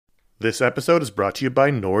This episode is brought to you by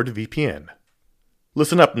NordVPN.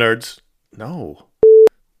 Listen up, nerds. No.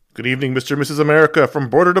 Good evening, Mr. and Mrs. America, from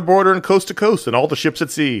border to border and coast to coast and all the ships at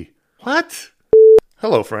sea. What?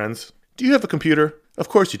 Hello, friends. Do you have a computer? Of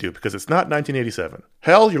course you do, because it's not 1987.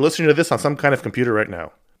 Hell, you're listening to this on some kind of computer right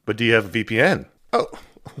now. But do you have a VPN? Oh,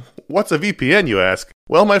 what's a VPN, you ask?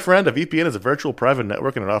 Well, my friend, a VPN is a virtual private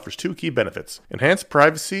network and it offers two key benefits: enhanced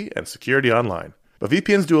privacy and security online. But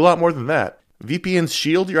VPNs do a lot more than that. VPNs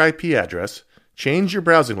shield your IP address, change your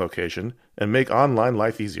browsing location, and make online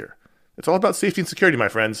life easier. It's all about safety and security, my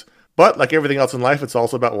friends. But like everything else in life, it's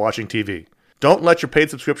also about watching TV. Don't let your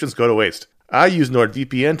paid subscriptions go to waste. I use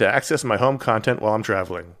NordVPN to access my home content while I'm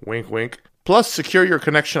traveling. Wink, wink. Plus, secure your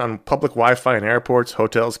connection on public Wi-Fi in airports,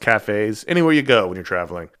 hotels, cafes, anywhere you go when you're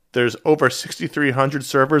traveling. There's over 6,300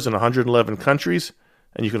 servers in 111 countries,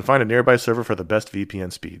 and you can find a nearby server for the best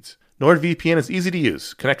VPN speeds. NordVPN is easy to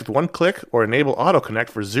use. Connect with one click or enable auto-connect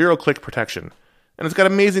for zero-click protection. And it's got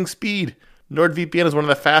amazing speed. NordVPN is one of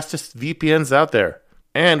the fastest VPNs out there.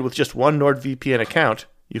 And with just one NordVPN account,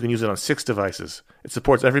 you can use it on 6 devices. It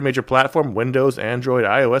supports every major platform: Windows, Android,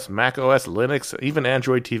 iOS, macOS, Linux, even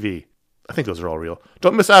Android TV. I think those are all real.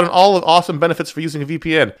 Don't miss out on all the awesome benefits for using a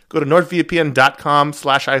VPN. Go to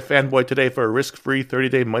nordvpn.com/iFanboy today for a risk-free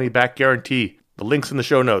 30-day money-back guarantee. The link's in the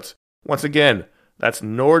show notes. Once again, that's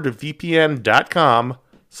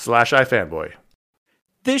nordvpn.com/iFanboy.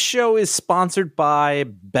 This show is sponsored by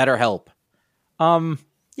BetterHelp. You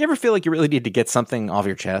ever feel like you really need to get something off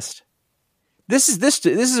your chest? This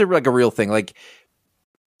is like a real thing. Like,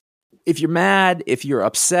 if you're mad, if you're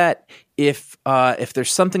upset, if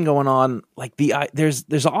there's something going on, like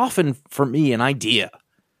there's often for me an idea.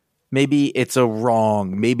 Maybe it's a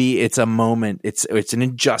wrong, maybe it's a moment, it's an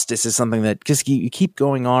injustice, is something that just you keep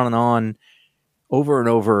going on and on over and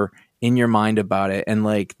over in your mind about it, and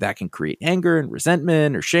like that can create anger and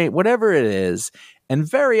resentment or shame, whatever it is. And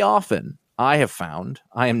very often I have found,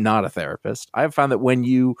 I am not a therapist, I have found that when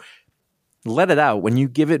you let it out, when you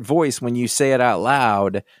give it voice, when you say it out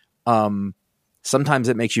loud, sometimes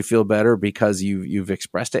it makes you feel better because you've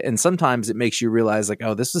expressed it, and sometimes it makes you realize like,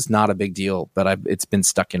 oh, this is not a big deal, but it's been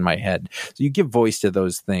stuck in my head. So you give voice to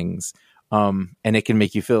those things, and it can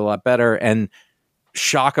make you feel a lot better. And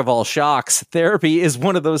shock of all shocks, therapy is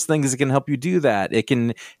one of those things that can help you do that. It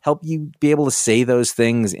can help you be able to say those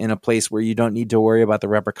things in a place where you don't need to worry about the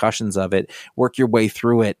repercussions of it, work your way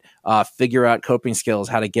through it, figure out coping skills,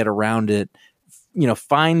 how to get around it,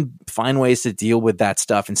 find ways to deal with that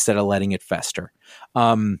stuff instead of letting it fester.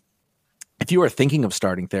 If you are thinking of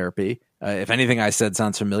starting therapy, if anything I said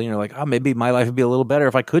sounds familiar, you're like, oh, maybe my life would be a little better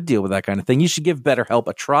if I could deal with that kind of thing, you should give BetterHelp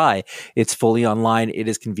a try. It's fully online. It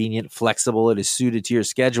is convenient, flexible. It is suited to your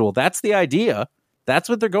schedule. That's the idea. That's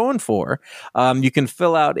what they're going for. You can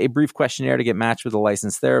fill out a brief questionnaire to get matched with a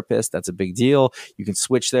licensed therapist. That's a big deal. You can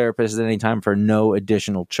switch therapists at any time for no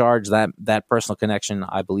additional charge. That personal connection,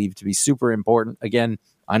 I believe, to be super important. Again,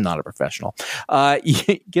 I'm not a professional.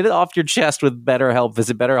 Get it off your chest with BetterHelp.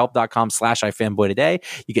 Visit BetterHelp.com/iFanboy today.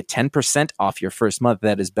 You get 10% off your first month.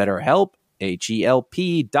 That is BetterHelp,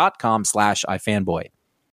 HELP.com/iFanboy.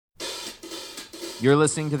 You're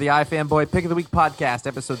listening to the iFanboy Pick of the Week podcast,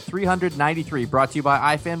 episode 393, brought to you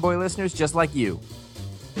by iFanboy listeners just like you.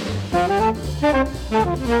 And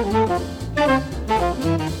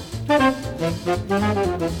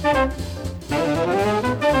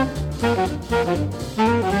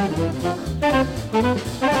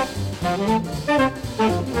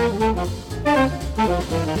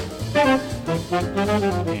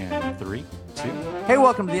 3, 2. Hey,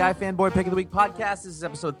 welcome to the iFanboy Pick of the Week podcast. This is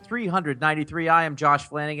episode 393. I am Josh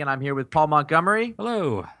Flanagan. I'm here with Paul Montgomery.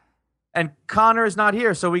 Hello. And Conor is not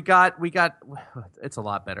here, so we got. It's a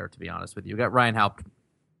lot better, to be honest with you. We got Ryan Haupt.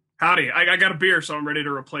 Howdy. I got a beer, so I'm ready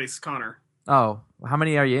to replace Conor. Oh, how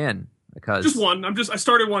many are you in? Because just one. I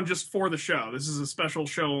started one just for the show. This is a special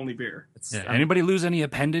show-only beer. Anybody lose any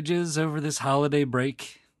appendages over this holiday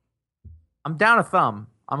break? I'm down a thumb.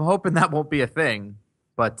 I'm hoping that won't be a thing,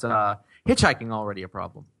 but hitchhiking already a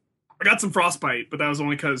problem. I got some frostbite, but that was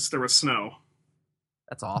only because there was snow.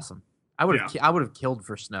 That's awesome. I would have killed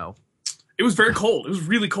for snow. It was very cold. It was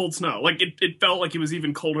really cold snow. Like it felt like it was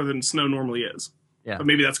even colder than snow normally is. Yeah. But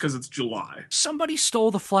maybe that's because it's July. Somebody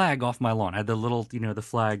stole the flag off my lawn. I had the little, the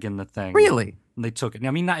flag and the thing. Really? And they took it.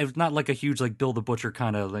 I mean, it's not like a huge, like, Bill the Butcher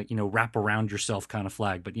kind of, like, wrap around yourself kind of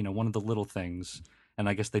flag, but, one of the little things. And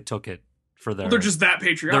I guess they took it for their... Well, they're just that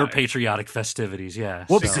patriotic. Their patriotic festivities, yeah.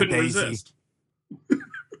 Whoops, they couldn't resist.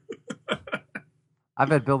 I've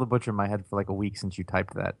had Bill the Butcher in my head for like a week since you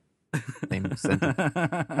typed that same sentence.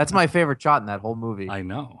 That's my favorite shot in that whole movie. I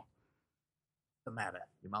know. The matter.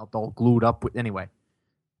 Your mouth all glued up with... Anyway.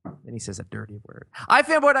 Then he says a dirty word.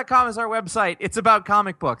 iFanboy.com is our website. It's about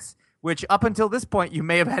comic books, which up until this point you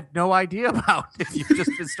may have had no idea about if you've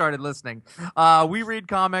just started listening. We read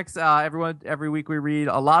comics. Every week we read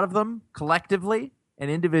a lot of them collectively and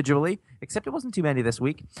individually, except it wasn't too many this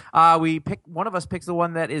week. One of us picks the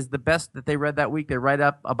one that is the best that they read that week. They write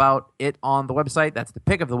up about it on the website. That's the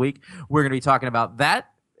pick of the week. We're going to be talking about that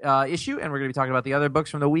issue, and we're going to be talking about the other books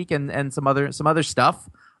from the week and some other stuff.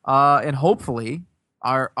 And hopefully,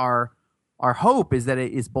 our hope is that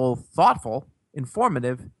it is both thoughtful,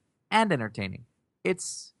 informative, and entertaining.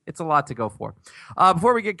 It's a lot to go for.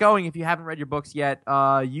 Before we get going, if you haven't read your books yet,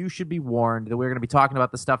 you should be warned that we're going to be talking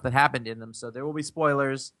about the stuff that happened in them. So there will be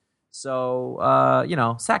spoilers. So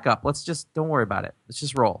sack up. Don't worry about it. Let's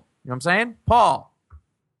just roll. You know what I'm saying, Paul?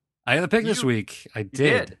 I had a pick this week. I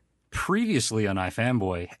did. Previously on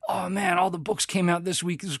iFanboy. Oh man, all the books came out this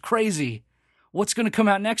week. This is crazy. What's going to come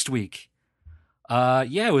out next week?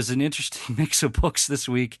 It was an interesting mix of books this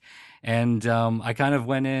week, and I kind of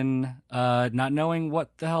went in not knowing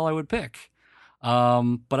what the hell I would pick.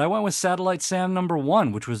 But I went with Satellite Sam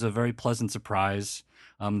 #1, which was a very pleasant surprise.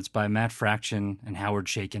 It's by Matt Fraction and Howard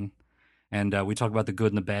Chaykin, and we talk about the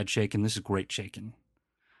good and the bad Chaykin. This is great Chaykin.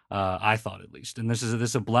 I thought, at least. And this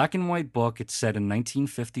is a black and white book. It's set in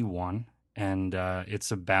 1951, and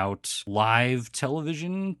it's about live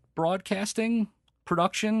television broadcasting,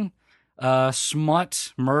 production,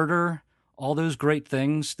 smut, murder, all those great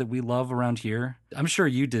things that we love around here. I'm sure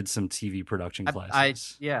you did some TV production classes. I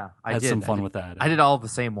had did. some fun with that. I did all the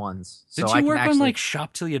same ones. Did you work on like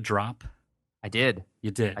Shop Till You Drop? I did.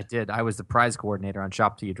 You did. I did. I was the prize coordinator on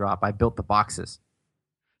Shop Till You Drop. I built the boxes.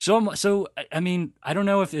 So I mean, I don't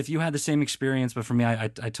know if you had the same experience, but for me, I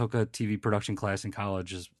took a TV production class in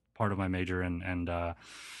college as part of my major, and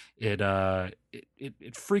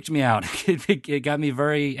it freaked me out. It got me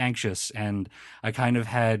very anxious, and I kind of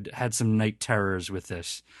had some night terrors with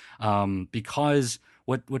this, because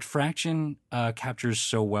what Fraction captures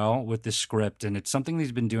so well with this script, and it's something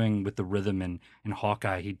he's been doing with the rhythm in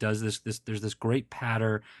Hawkeye. He does this. There's this great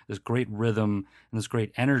patter, this great rhythm, and this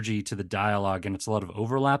great energy to the dialogue, and it's a lot of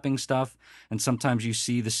overlapping stuff. And sometimes you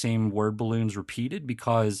see the same word balloons repeated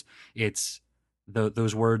because it's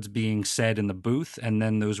those words being said in the booth, and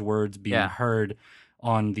then those words being heard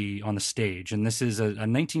on the stage. And this is a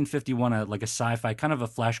 1951, like a sci-fi, kind of a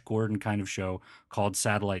Flash Gordon kind of show called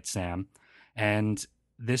Satellite Sam. And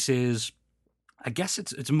this is, I guess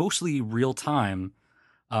it's mostly real time,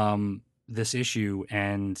 this issue,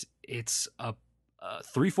 and it's a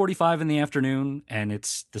 3:45 in the afternoon, and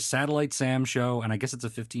it's the Satellite Sam show, and I guess it's a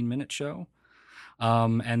 15-minute show.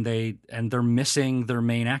 And they're missing their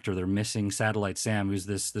main actor. They're missing Satellite Sam, who's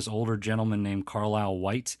this older gentleman named Carlisle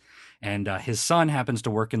White, and his son happens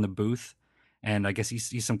to work in the booth. And I guess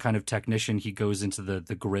he's some kind of technician. He goes into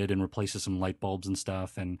the grid and replaces some light bulbs and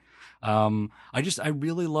stuff. And I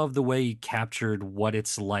really love the way he captured what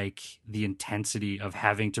it's like, the intensity of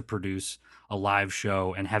having to produce a live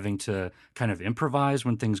show and having to kind of improvise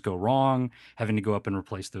when things go wrong, having to go up and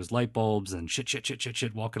replace those light bulbs and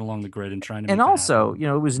shit, walking along the grid and trying to. And also,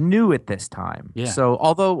 it was new at this time. Yeah. So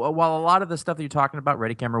while a lot of the stuff that you're talking about,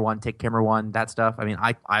 Ready Camera One, Take Camera One, that stuff, I mean,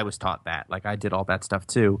 I was taught that. Like I did all that stuff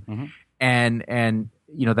too. Mm-hmm. And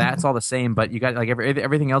that's all the same, but you got like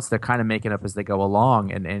everything else they're kind of making up as they go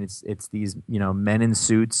along, and it's these men in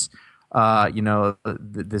suits,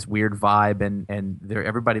 this weird vibe, and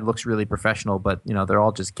everybody looks really professional, but they're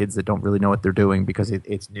all just kids that don't really know what they're doing because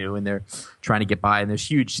it's new and they're trying to get by, and there's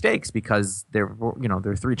huge stakes because there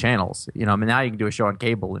are 3 channels. I mean, now you can do a show on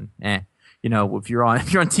cable, and if you're on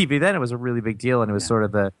TV, then it was a really big deal, and it was sort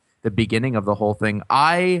of the beginning of the whole thing.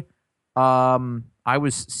 I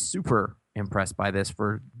was super impressed by this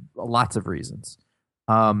for lots of reasons.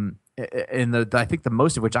 I think the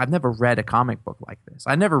most of which, I've never read a comic book like this.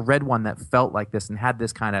 I never read one that felt like this and had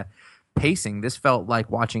this kind of pacing. This felt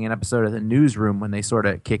like watching an episode of The Newsroom when they sort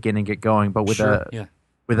of kick in and get going, but with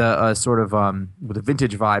a sort of with a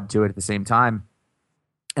vintage vibe to it at the same time.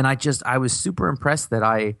 And I was super impressed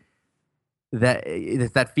that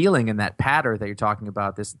feeling and that patter that you're talking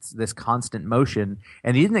about, this constant motion,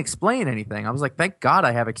 and he didn't explain anything. I was like, thank God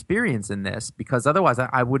I have experience in this, because otherwise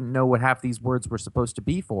I wouldn't know what half these words were supposed to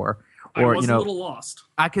be for. Or I was a little lost.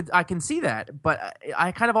 I can see that, but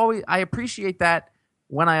I kind of always appreciate that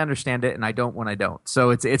when I understand it, and I don't when I don't. So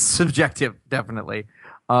it's subjective, definitely.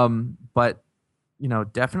 But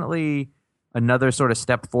definitely another sort of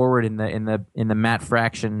step forward in the Matt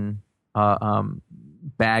Fraction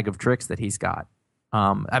bag of tricks that he's got.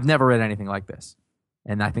 I've never read anything like this,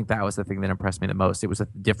 and I think that was the thing that impressed me the most. It was a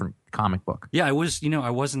different comic book. Yeah, I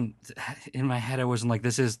wasn't in my head. I wasn't like,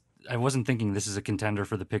 this is I wasn't thinking this is a contender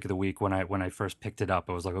for the pick of the week when I first picked it up.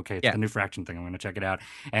 I was like, okay, it's the new Fraction thing. I'm going to check it out.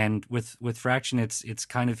 And with Fraction, it's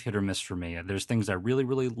kind of hit or miss for me. There's things I really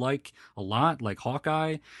really like a lot, like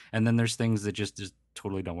Hawkeye, and then there's things that just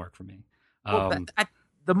totally don't work for me. Well,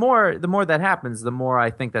 the more that happens, the more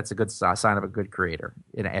I think that's a good sign of a good creator.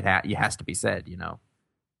 It has to be said,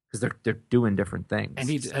 because they're doing different things.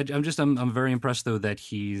 And I'm very impressed though that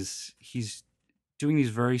he's doing these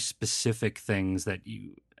very specific things that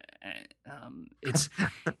you.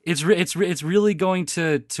 It's really going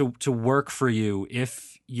to work for you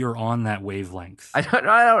if you're on that wavelength.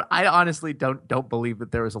 I honestly don't believe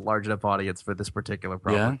that there was a large enough audience for this particular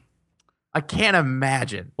problem. Yeah? I can't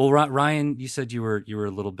imagine. Well, Ryan, you said you were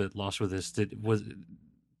a little bit lost with this. Was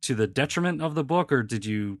to the detriment of the book, or did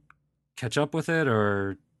you catch up with it,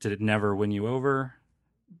 or did it never win you over?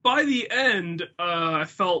 By the end, I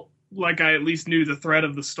felt like I at least knew the thread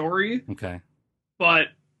of the story. Okay. But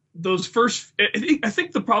those first, I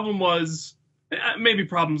think the problem was, maybe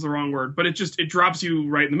problem's the wrong word, but it drops you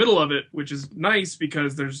right in the middle of it, which is nice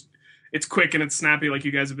because it's quick and it's snappy, like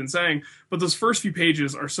you guys have been saying. But those first few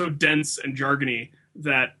pages are so dense and jargony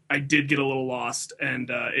that I did get a little lost, and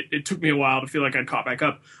it took me a while to feel like I'd caught back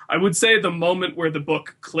up. I would say the moment where the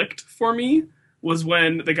book clicked for me was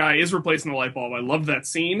when the guy is replacing the light bulb. I loved that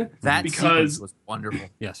scene. That sequence was wonderful.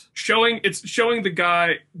 Yes. Showing the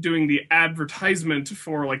guy doing the advertisement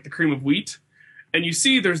for like the cream of wheat, and you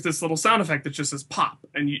see there's this little sound effect that just says pop,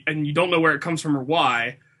 and you don't know where it comes from or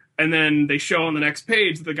why. And then they show on the next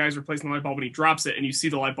page that the guy's replacing the light bulb and he drops it, and you see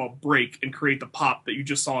the light bulb break and create the pop that you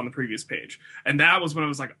just saw on the previous page. And that was when I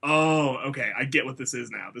was like, oh, okay, I get what this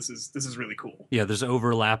is now. This is really cool. Yeah, there's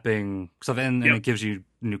overlapping stuff, and it gives you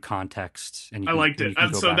new context. And I liked it.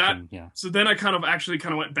 And so so then I kind of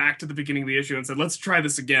went back to the beginning of the issue and said, let's try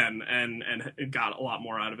this again, and it got a lot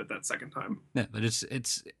more out of it that second time. Yeah, but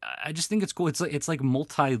I just think it's cool. It's like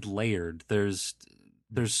multi-layered. There's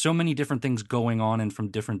so many different things going on and from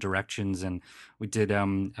different directions. And we did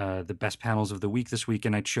the best panels of the week this week,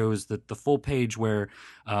 and I chose the full page where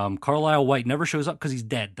Carlisle White never shows up because he's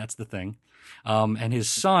dead. That's the thing. And his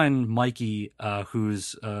son, Mikey,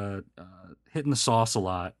 who's hitting the sauce a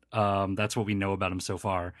lot. That's what we know about him so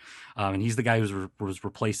far. And he's the guy who was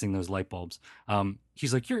replacing those light bulbs.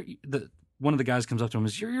 He's like, one of the guys comes up to him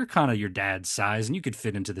and says, you're kind of your dad's size and you could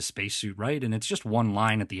fit into the spacesuit, right? And it's just one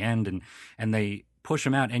line at the end, and they push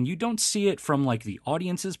him out, and you don't see it from like the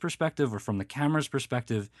audience's perspective or from the camera's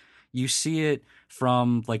perspective. You see it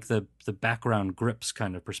from like the background grips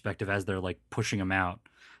kind of perspective as they're like pushing him out.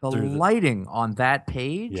 The lighting on that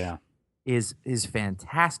page is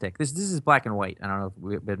fantastic. This is black and white. I don't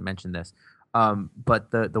know if we mentioned this.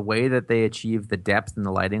 But the way that they achieve the depth and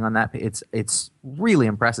the lighting on that, it's really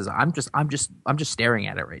impressive. I'm just staring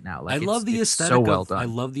at it right now. Like, I love the aesthetic. So well done. I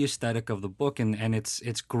love the aesthetic of the book, and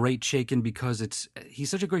it's great Chaykin because he's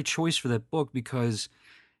such a great choice for that book because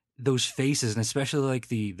those faces, and especially like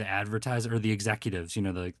the advertiser or the executives,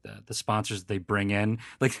 the sponsors they bring in,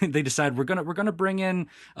 like they decide we're gonna bring in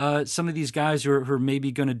some of these guys who are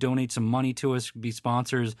maybe gonna donate some money to us, be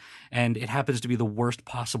sponsors, and it happens to be the worst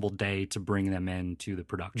possible day to bring them in to the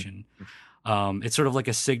production. It's sort of like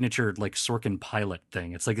a signature like Sorkin pilot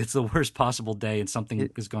thing. It's like it's the worst possible day and something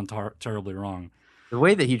has gone terribly wrong. The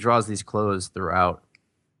way that he draws these clothes throughout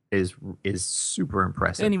is super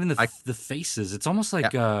impressive. And even the faces, it's almost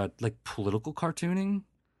like political cartooning,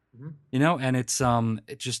 and it's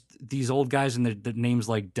just these old guys and their names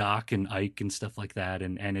like Doc and Ike and stuff like that,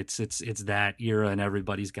 and it's that era, and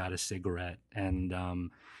everybody's got a cigarette, and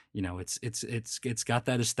it's got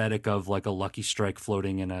that aesthetic of like a Lucky Strike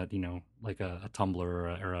floating in a like a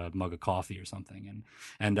tumbler or a mug of coffee or something,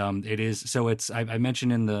 and it is. So I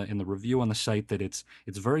mentioned in the review on the site that it's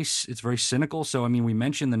very cynical. So I mean, we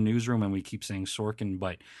mentioned the newsroom and we keep saying Sorkin,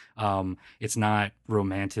 but it's not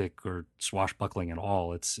romantic or swashbuckling at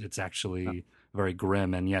all. It's actually very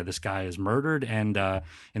grim, and this guy is murdered, and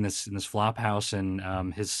in this flop house,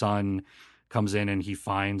 and his son comes in and he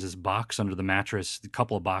finds his box under the mattress, a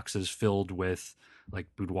couple of boxes filled with like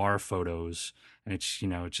boudoir photos, and it's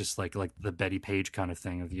just like the Betty Page kind of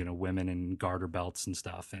thing of women in garter belts and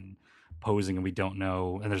stuff and posing, and we don't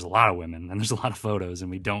know, and there's a lot of women and there's a lot of photos,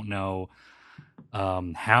 and we don't know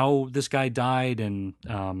how this guy died, and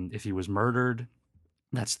if he was murdered.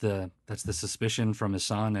 That's the suspicion from his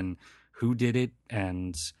son, and who did it,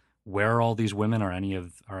 and where all these women are any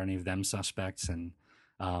of them suspects, and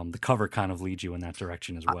the cover kind of leads you in that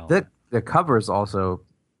direction as well. The cover is also,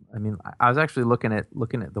 I mean, I was actually looking at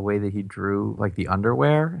the way that he drew like the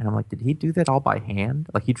underwear, and I'm like, did he do that all by hand?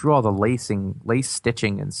 Like he drew all the lace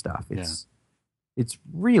stitching and stuff. It's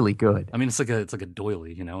really good. I mean, it's like a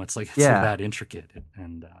doily, It's like it's Yeah. that intricate,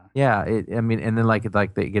 and Yeah, I mean, and then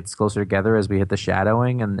it gets closer together as we hit the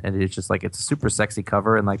shadowing, and it's just like it's a super sexy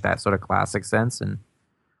cover in like that sort of classic sense, and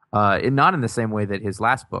not in the same way that his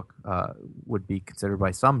last book would be considered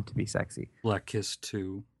by some to be sexy. Black Kiss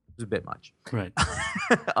 2. It was a bit much. Right.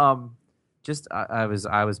 Just I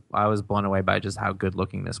was blown away by just how good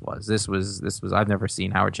looking this was. This was I've never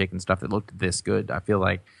seen Howard Chaykin stuff that looked this good. I feel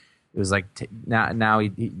like it was like now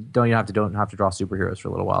you don't have to draw superheroes for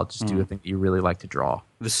a little while. Just do the thing that you really like to draw.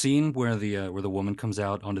 The scene where the woman comes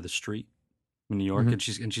out onto the street in New York, and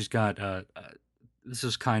she's got this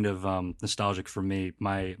is kind of nostalgic for me.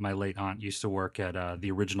 My late aunt used to work at the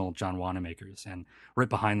original John Wanamaker's, and right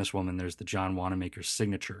behind this woman, there's the John Wanamaker's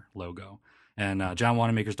signature logo. And John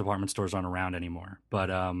Wanamaker's department stores aren't around anymore, but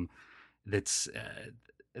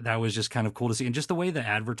that was just kind of cool to see, and just the way the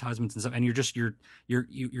advertisements and stuff. And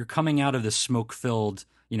you're coming out of this smoke filled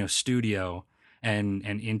studio and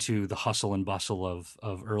into the hustle and bustle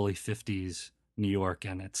of early 50s New York,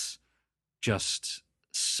 and it's just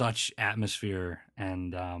such atmosphere,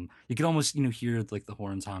 and you could almost hear like the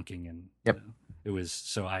horns honking, and it was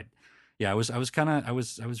so I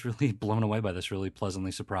was really blown away by this, really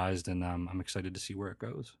pleasantly surprised, and I'm excited to see where it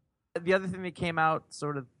goes. The other thing that came out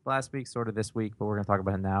sort of last week, sort of this week, but we're going to talk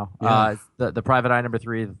about it now. Yeah. The Private Eye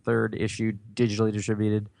 #3, the third issue, digitally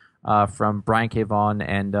distributed, from Brian K. Vaughan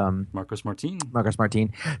and Marcos Martin.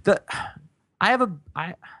 I have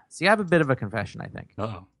a bit of a confession, I think.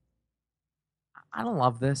 Uh-oh. I don't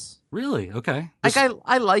love this. Really? Okay. Like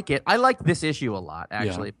I like it. I like this issue a lot,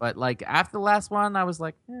 actually. Yeah. But like after the last one, I was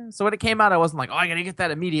like, So when it came out, I wasn't like, I gotta get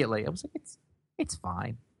that immediately. I was like, it's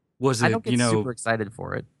fine. Was it? I don't get super excited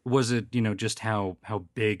for it. Was it? Just how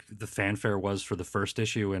big the fanfare was for the first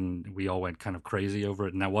issue, and we all went kind of crazy over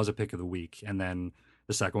it, and that was a pick of the week. And then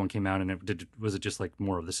the second one came out, and was it just like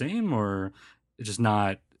more of the same, or just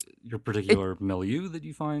not your particular milieu that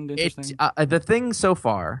you find interesting? The thing so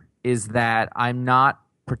far is that I'm not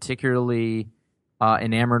particularly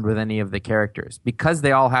enamored with any of the characters because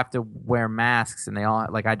they all have to wear masks, and they all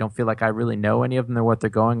I don't feel like I really know any of them or what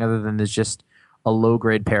they're going, other than there's just a low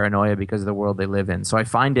grade paranoia because of the world they live in. So I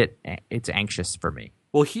find it's anxious for me.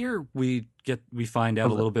 Well, here we find out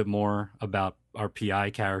a little bit more about our PI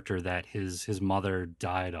character, that his mother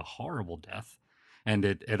died a horrible death. And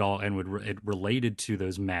it related to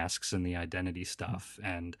those masks and the identity stuff.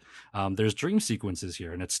 And there's dream sequences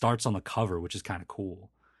here, and it starts on the cover, which is kind of cool.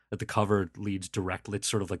 That the cover leads directly. It's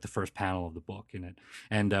sort of like the first panel of the book in it.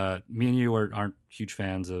 And me and you aren't huge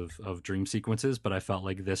fans of dream sequences, but I felt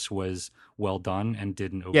like this was well done and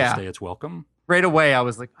didn't overstay its welcome. Right away, I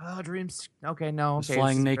was like, dreams. Okay, no. Okay,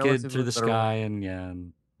 flying naked through the sky,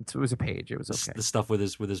 and it was a page. It was okay. The stuff with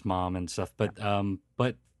his mom and stuff, but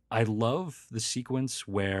I love the sequence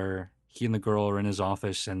where he and the girl are in his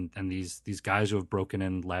office, and these guys who have broken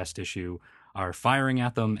in last issue are firing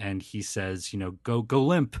at them, and he says, go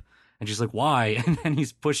limp. And she's like, why? And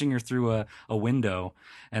he's pushing her through a window,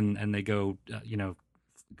 and they go,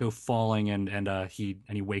 go falling, and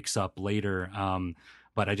he wakes up later.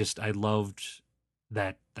 But I loved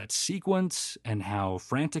that sequence and how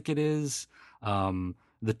frantic it is.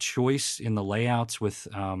 The choice in the layouts with,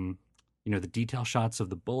 the detail shots of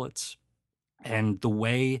the bullets, and the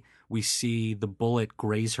way we see the bullet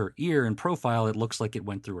graze her ear in profile, it looks like it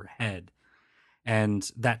went through her head. And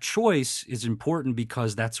that choice is important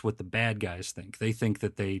because that's what the bad guys think. They think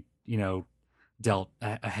that they, dealt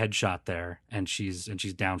a headshot there, and she's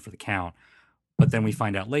down for the count. But then we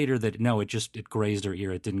find out later that no, it grazed her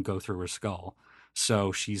ear. It didn't go through her skull.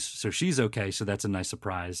 So she's okay. So that's a nice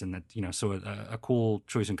surprise, and that so a cool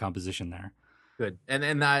choice in composition there. Good,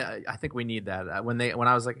 and I think we need that. When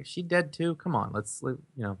I was like, is she dead too? Come on, let's.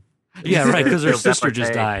 Yeah, right. Because her sister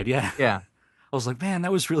just died. Yeah. Yeah. I was like, man,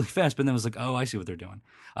 that was really fast. But then I was like, oh, I see what they're doing.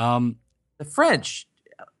 The French,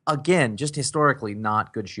 again, just historically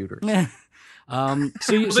not good shooters.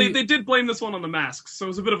 They did blame this one on the masks, so it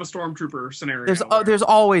was a bit of a stormtrooper scenario. There's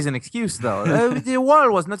always an excuse, though. The war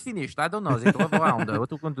was not finished. I don't know. They drove around.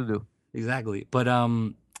 What are we going to do? Exactly. But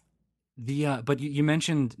but you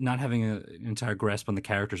mentioned not having an entire grasp on the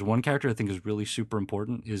characters. One character I think is really super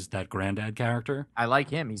important is that granddad character. I like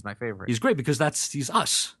him. He's my favorite. He's great because he's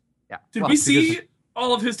us. Yeah. Did we see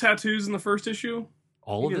all of his tattoos in the first issue?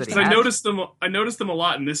 All of his tattoos? I noticed them a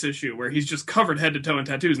lot in this issue, where he's just covered head to toe in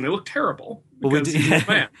tattoos, and they look terrible. Well,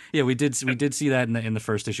 we did see that in the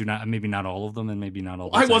first issue. Maybe not all of them, and maybe not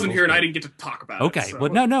all. I wasn't here, and I didn't get to talk about it. Okay, so.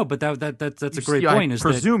 Well, no, but that's a great point. I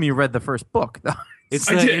presume you read the first book, though.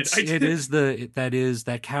 That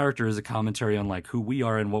character is a commentary on like who we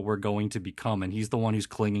are and what we're going to become, and he's the one who's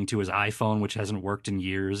clinging to his iPhone, which hasn't worked in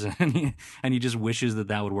years, and he just wishes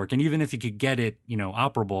that would work. And even if he could get it,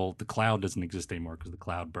 operable, the cloud doesn't exist anymore because the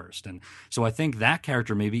cloud burst. And so I think that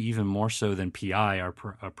character, maybe even more so than PI, our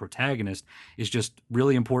protagonist, is just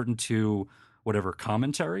really important to whatever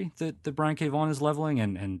commentary that Brian K. Vaughan is leveling,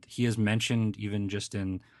 and he has mentioned even just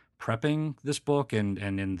in prepping this book and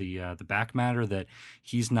in the back matter that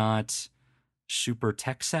he's not super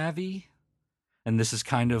tech savvy, and this is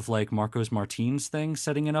kind of like Marcos Martin's thing,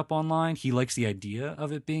 setting it up online. He likes the idea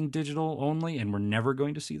of it being digital only, and we're never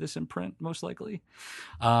going to see this in print, most likely.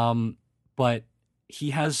 But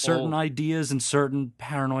he has certain ideas and certain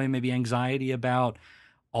paranoia, maybe anxiety about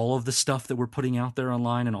all of the stuff that we're putting out there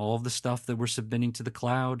online and all of the stuff that we're submitting to the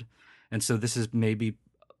cloud. And so this is maybe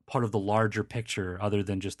part of the larger picture other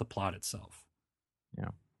than just the plot itself.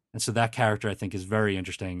 Yeah. And so that character I think is very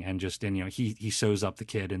interesting, and he sews up the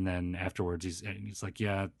kid, and then afterwards he's like,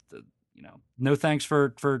 yeah, no thanks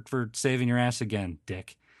for saving your ass again,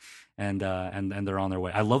 dick. And they're on their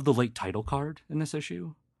way. I love the late title card in this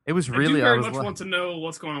issue. It was I really do very much want to know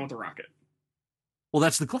what's going on with the rocket. Well,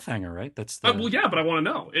 that's the cliffhanger, right? That's the... well, yeah, but I want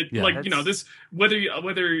to know. This whether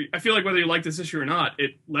I feel like whether you like this issue or not,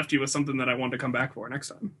 it left you with something that I want to come back for next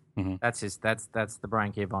time. Mm-hmm. That's the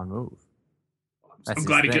Brian K. Vaughan move. I'm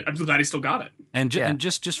glad he still got it. And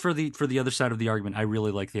just for the other side of the argument, I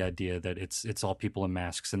really like the idea that it's all people in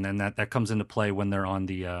masks, and then that comes into play when they're on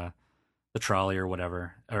the trolley or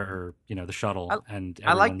whatever, or the shuttle.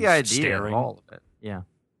 I like the idea staring. of all of it. Yeah,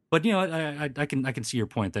 but I can see your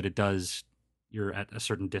point that it does. You're at a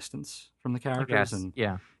certain distance from the characters, and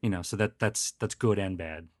so that's good and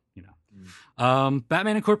bad.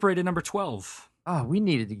 Batman Incorporated number 12. Oh, we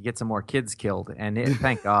needed to get some more kids killed, and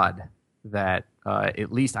thank God that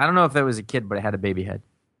at least I don't know if that was a kid, but it had a baby head.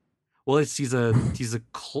 Well, he's a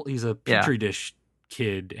petri dish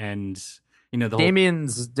kid, and the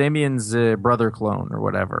Damien's brother clone or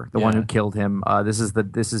whatever, the one who killed him. This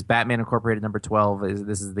is Batman Incorporated number 12.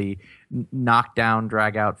 This is the knockdown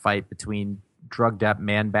drag out fight between drugged up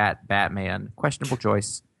Batman, questionable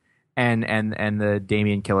choice, and the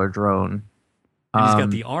Damien killer drone. And he's got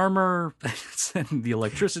the armor and the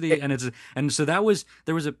electricity, and so there was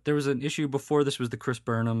an issue before this was the Chris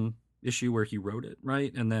Burnham issue where he wrote it,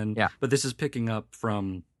 right? And then but this is picking up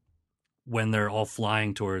from when they're all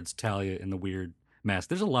flying towards Talia in the weird mask.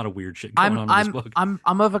 There's a lot of weird shit going on in this book. I'm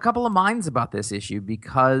of a couple of minds about this issue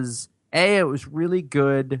because it was really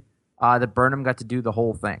good that Burnham got to do the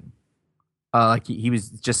whole thing. Like he was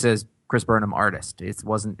just says Chris Burnham artist. It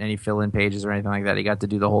wasn't any fill-in pages or anything like that. He got to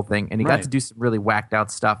do the whole thing, and he got to do some really whacked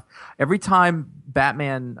out stuff. Every time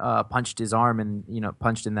Batman punched his arm and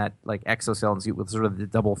punched in that like exoskeleton suit with sort of the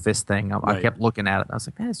double fist thing, I kept looking at it. I was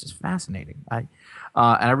like, man, it's just fascinating. And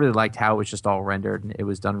I really liked how it was just all rendered, and it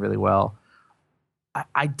was done really well.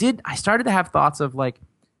 I started to have thoughts of like,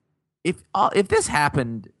 if this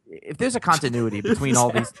happened, if there's a continuity between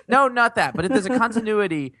all these, no, not that, but if there's a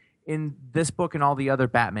continuity in this book and all the other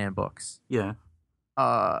Batman books. Yeah.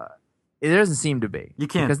 It doesn't seem to be. You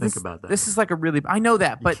can't think about that. This is like a really... I know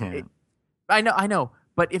that, but... I know.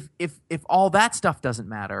 But if all that stuff doesn't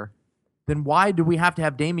matter, then why do we have to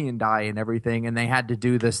have Damien die and everything, and they had to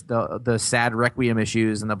do this, the sad Requiem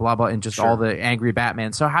issues and the blah, blah, and just all the angry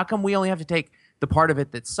Batman? So how come we only have to take the part of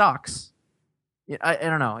it that sucks? I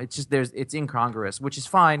don't know. It's just... It's incongruous, which is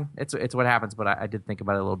fine. It's what happens, but I did think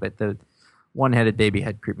about it a little bit. The one-headed baby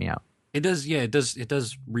head creeped me out. It does, yeah. It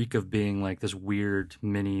does reek of being like this weird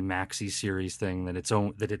mini maxi series thing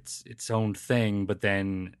it's its own thing, but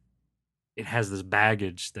then it has this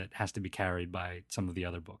baggage that has to be carried by some of the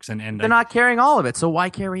other books, and they're not carrying all of it. So why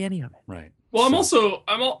carry any of it? Right. Well,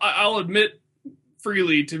 I'll admit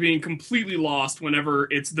freely to being completely lost whenever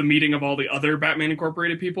it's the meeting of all the other Batman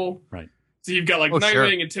Incorporated people. Right. So you've got like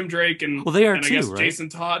Nightwing and Tim Drake and they are and too, I guess right? Jason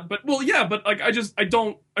Todd. But like I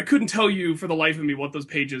couldn't tell you for the life of me what those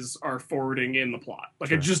pages are forwarding in the plot.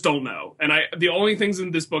 Like I just don't know. And the only things in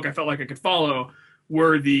this book I felt like I could follow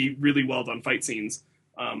were the really well done fight scenes.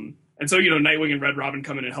 And so, Nightwing and Red Robin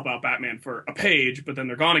come in and help out Batman for a page, but then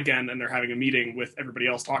they're gone again and they're having a meeting with everybody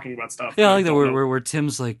else talking about stuff. Yeah, I like that where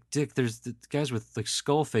Tim's like, Dick, there's the guys with like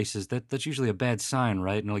skull faces. That's usually a bad sign,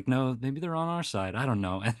 right? And they're like, no, maybe they're on our side. I don't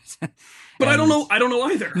know. But I don't know. I don't know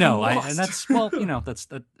either. No, and that's I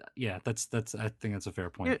think that's a fair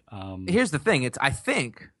point. Here's the thing. It's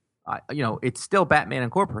still Batman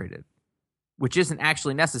Incorporated, which isn't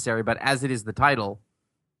actually necessary, but as it is the title,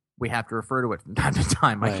 we have to refer to it from time to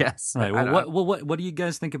time, I guess. Right. I Well, what do you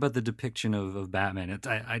guys think about the depiction of Batman?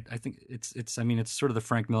 I think it's I mean, it's sort of the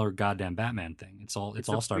Frank Miller goddamn Batman thing. It's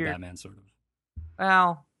all-star weird, Batman sort of.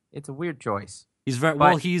 well, it's a weird choice. He's very But-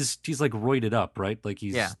 well. He's like roided up, right? Like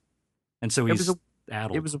he's and so he's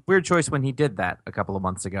addled. It was a weird choice when he did that a couple of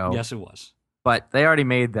months ago. Yes, it was. But they already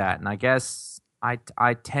made that, and I guess I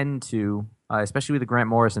tend to, especially with the Grant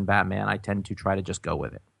Morrison Batman, I tend to try to just go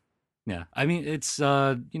with it. Yeah, I mean, it's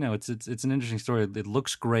it's an interesting story. It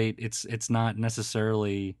looks great. It's not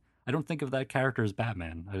necessarily. I don't think of that character as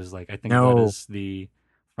Batman. I was like, I think of that as the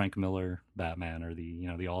Frank Miller Batman, or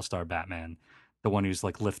the all-star Batman, the one who's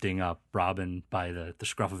like lifting up Robin by the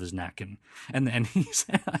scruff of his neck, and he's.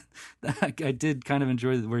 I did kind of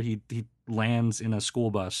enjoy where he lands in a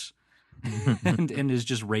school bus. and is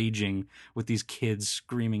just raging with these kids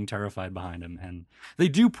screaming terrified behind him, and they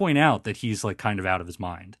do point out that he's like kind of out of his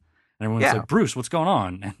mind. And everyone's like, Bruce, what's going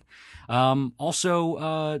on? And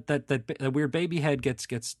also, that weird baby head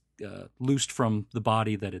gets loosed from the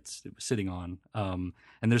body that it was sitting on.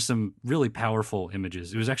 And there's some really powerful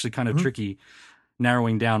images. It was actually kind of tricky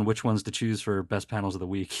narrowing down which ones to choose for best panels of the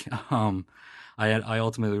week. I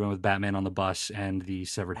ultimately went with Batman on the bus and the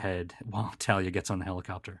severed head while Talia gets on the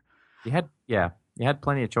helicopter. You had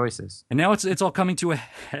plenty of choices. And now it's all coming to a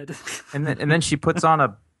head. and then she puts on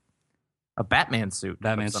a Batman suit.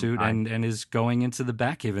 And is going into the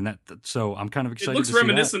Batcave, and so I'm kind of excited. It looks to see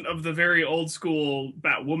reminiscent of the very old school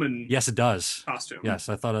Batwoman. Yes, it does. Costume. Yes,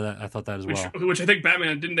 I thought of that. I thought that as well. Which I think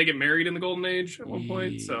Batman, didn't they get married in the Golden Age at one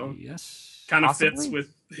point? So yes, kind of possibly fits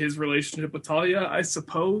with his relationship with Talia, I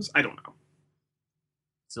suppose. I don't know.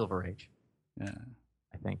 Silver Age. Yeah,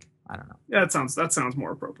 I think. I don't know. Yeah, that sounds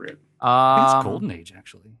more appropriate. I think it's Golden Age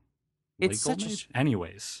actually. It's Late such Golden Age?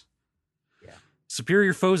 Anyways. Yeah.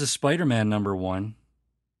 Superior Foes of Spider-Man #1.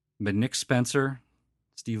 But Nick Spencer,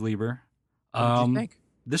 Steve Lieber. What did you think?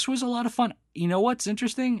 This was a lot of fun. You know what's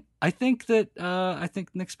interesting? I think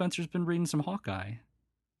Nick Spencer's been reading some Hawkeye.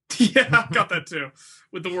 Yeah, I got that too.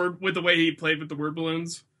 With the way he played with the word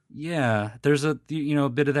balloons. Yeah, there's a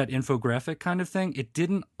bit of that infographic kind of thing. It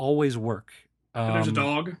didn't always work. And there's a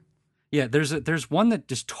dog. Yeah, there's one that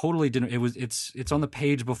just totally didn't. It's on the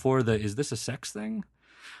page before the "Is this a sex thing?"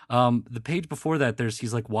 The page before that,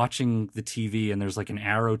 he's like watching the TV, and there's like an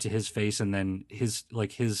arrow to his face, and then his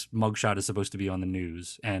mugshot is supposed to be on the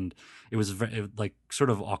news, and it was like sort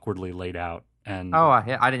of awkwardly laid out. And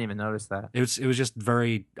I didn't even notice that. It was just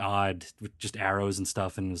very odd with just arrows and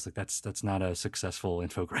stuff, and it was like that's not a successful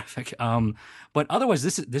infographic. But otherwise,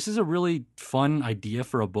 this is a really fun idea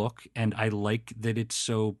for a book, and I like that it's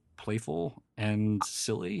so playful and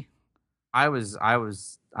silly. I was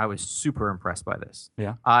super impressed by this.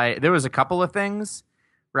 Yeah. There was a couple of things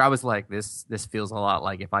where I was like, this feels a lot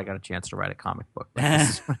like if I got a chance to write a comic book.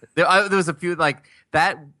 Like, there was a few like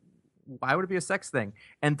that. Why would it be a sex thing?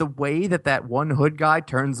 And the way that one hood guy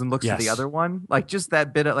turns and looks to the other one, like just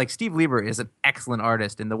that bit of like Steve Lieber is an excellent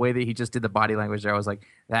artist, and the way that he just did the body language there, I was like,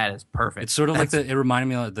 that is perfect. It's sort of like it reminded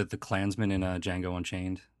me of the Klansman in Django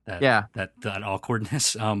Unchained. That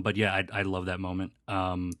awkwardness. But yeah, I love that moment.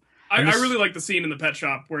 I really like the scene in the pet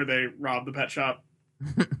shop where they rob the pet shop.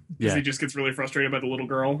 Because he just gets really frustrated by the little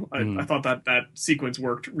girl. I thought that sequence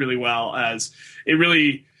worked really well, as it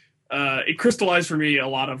really it crystallized for me a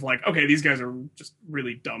lot of like, okay, these guys are just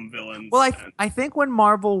really dumb villains. Well, I think when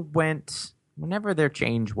Marvel went, whenever their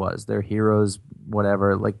change was, their heroes,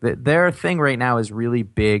 whatever, like their thing right now is really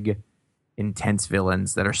big, intense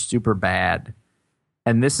villains that are super bad.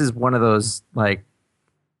 And this is one of those, like,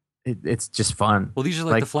 it's just fun. Well, these are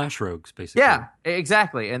like the Flash Rogues, basically. Yeah,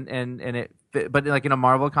 exactly. And it, but like in a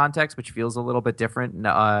Marvel context, which feels a little bit different.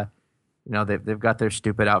 They've got their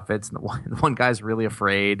stupid outfits, and the one guy's really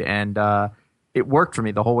afraid, and it worked for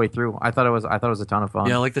me the whole way through. I thought it was a ton of fun.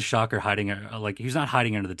 Yeah, like the Shocker hiding, like he's not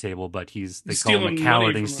hiding under the table, but they call him a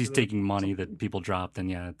coward, and he's taking money that people dropped, and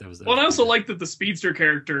that was. Well, and I also like that the Speedster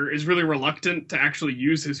character is really reluctant to actually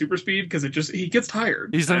use his super speed because he gets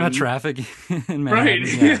tired. He's talking about traffic in Manhattan.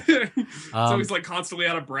 Right. Yeah. So he's like constantly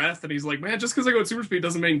out of breath, and he's like, man, just because I go at super speed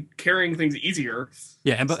doesn't mean carrying things easier.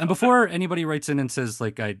 Yeah, and before anybody writes in and says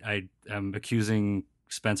like I am accusing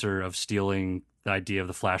Spencer of stealing the idea of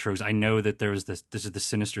the Flash Rogues, I know that this is the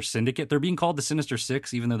Sinister Syndicate. They're being called the Sinister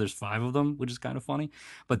Six, even though there's 5 of them, which is kind of funny.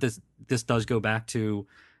 But this does go back to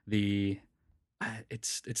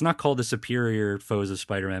it's not called the Superior Foes of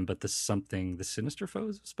Spider-Man, but the Sinister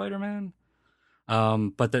Foes of Spider-Man.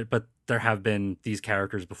 But there have been these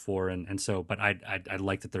characters before, and so, but I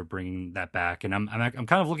like that they're bringing that back, and I'm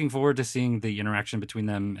kind of looking forward to seeing the interaction between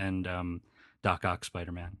them and Doc Ock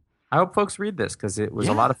Spider-Man. I hope folks read this because it was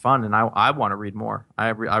a lot of fun, and I want to read more. I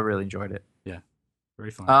really enjoyed it. Yeah,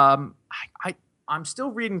 very fun. I'm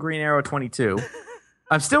still reading Green Arrow 22.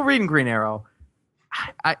 I'm still reading Green Arrow.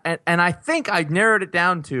 And I think I narrowed it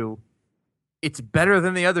down to it's better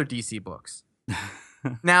than the other DC books.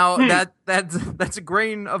 Now that's a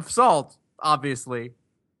grain of salt, obviously,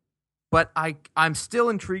 but I'm still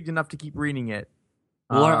intrigued enough to keep reading it.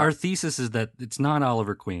 Well, our thesis is that it's not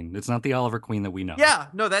Oliver Queen. It's not the Oliver Queen that we know. Yeah,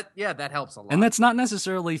 no, that helps a lot. And that's not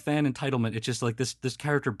necessarily fan entitlement. It's just like this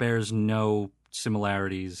character bears no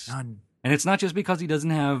similarities. None. And it's not just because he doesn't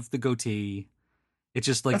have the goatee. It's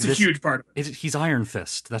just like that's a huge part of it. He's Iron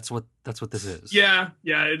Fist. That's what this is. Yeah,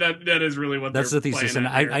 that is really what that's the thesis. And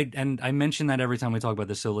I mention that every time we talk about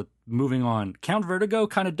this. So moving on, Count Vertigo,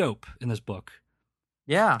 kind of dope in this book.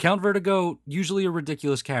 Yeah, Count Vertigo, usually a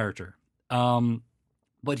ridiculous character.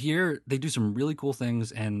 But here they do some really cool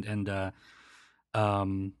things, and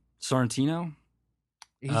Sorrentino,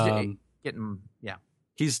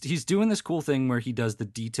 he's doing this cool thing where he does the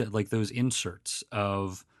detail, like those inserts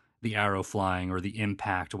of the arrow flying or the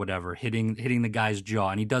impact or whatever hitting the guy's jaw,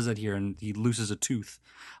 and he does it here, and he loses a tooth.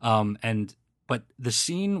 But the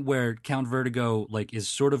scene where Count Vertigo like is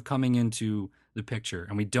sort of coming into the picture,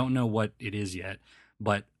 and we don't know what it is yet,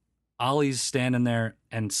 but Ollie's standing there,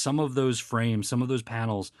 and some of those frames, some of those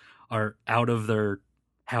panels are out of their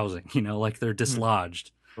housing, like they're dislodged.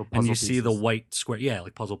 And you see the white square,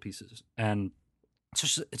 like puzzle pieces. And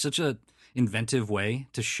it's such a inventive way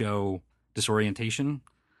to show disorientation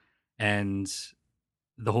and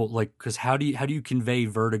the whole, like, because how do you convey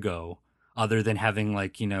vertigo other than having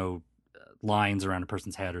lines around a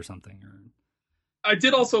person's head or something? I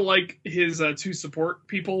did also like his two support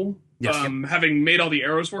people, having made all the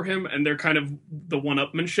arrows for him, and they're kind of the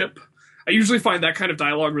one-upmanship. I usually find that kind of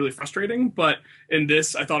dialogue really frustrating, but in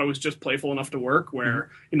this, I thought it was just playful enough to work,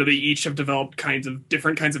 where they each have developed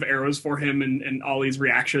different kinds of arrows for him, and Ollie's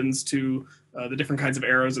reactions to the different kinds of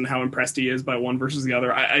arrows and how impressed he is by one versus the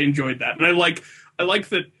other. I enjoyed that, and I like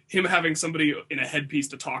that him having somebody in a headpiece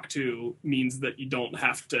to talk to means that you don't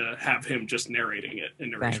have to have him just narrating it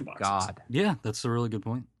in narration boxes. God. Yeah, that's a really good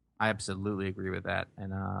point. I absolutely agree with that,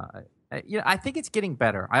 and I think it's getting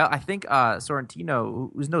better. I think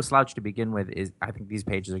Sorrentino, who's no slouch to begin with, I think these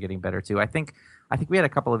pages are getting better too. I think we had a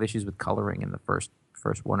couple of issues with coloring in the first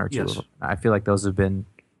one or two. Yes. Of them. I feel like those have been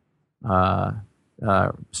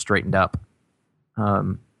straightened up.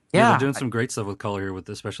 They're doing some great stuff with color here,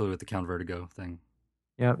 especially with the Count Vertigo thing.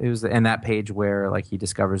 Yeah, it was in that page where he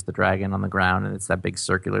discovers the dragon on the ground, and it's that big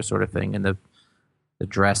circular sort of thing, and the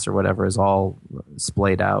dress or whatever is all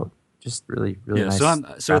splayed out. Just really nice.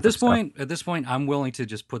 So at this point, I'm willing to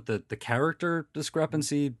just put the character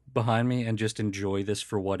discrepancy behind me and just enjoy this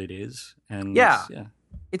for what it is. And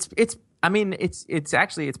it's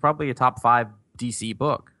probably a top 5 DC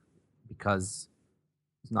book because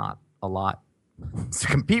it's not a lot to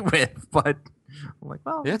compete with, but I'm like,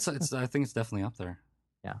 well, yeah, I think it's definitely up there.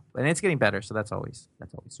 Yeah, and it's getting better, so that's always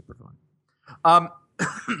super fun.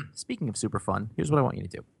 Speaking of super fun, here's what I want you to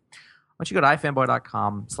do. I want you to go to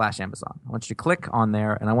ifanboy.com/Amazon. I want you to click on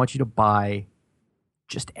there, and I want you to buy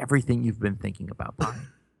just everything you've been thinking about buying.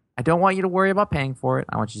 I don't want you to worry about paying for it.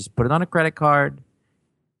 I want you to just put it on a credit card.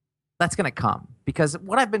 That's going to come, because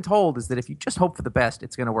what I've been told is that if you just hope for the best,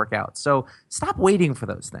 it's going to work out. So stop waiting for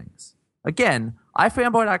those things. Again,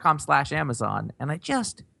 ifanboy.com/Amazon, and I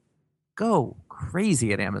just go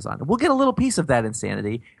crazy at Amazon. We'll get a little piece of that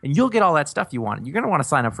insanity, and you'll get all that stuff you want. And you're going to want to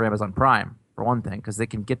sign up for Amazon Prime, for one thing, because they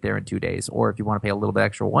can get there in 2 days, or if you want to pay a little bit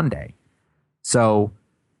extra, 1 day. So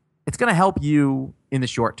it's going to help you in the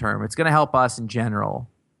short term. It's going to help us in general.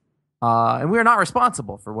 And we're not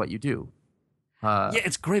responsible for what you do. Yeah,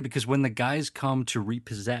 it's great because when the guys come to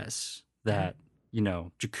repossess that,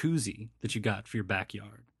 jacuzzi that you got for your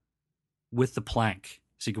backyard with the plank,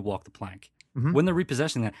 so you could walk the plank, when they're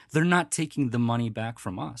repossessing that, they're not taking the money back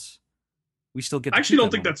from us. We still get. I actually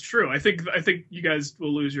don't think that's true. I think you guys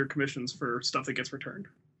will lose your commissions for stuff that gets returned.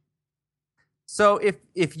 So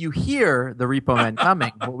if you hear the repo men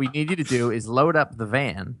coming, what we need you to do is load up the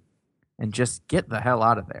van and just get the hell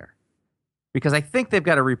out of there, because I think they've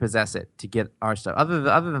got to repossess it to get our stuff. Other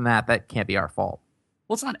than that can't be our fault.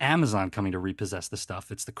 Well, it's not Amazon coming to repossess the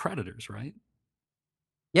stuff; it's the creditors, right?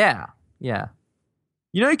 Yeah.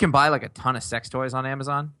 You can buy a ton of sex toys on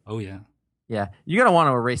Amazon. Oh yeah. Yeah, you're going to want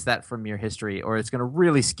to erase that from your history, or it's going to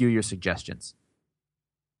really skew your suggestions.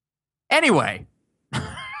 Anyway.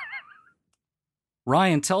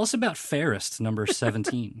 Ryan, tell us about Fairest, number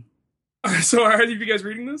 17. So are any of you guys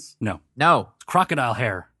reading this? No. It's crocodile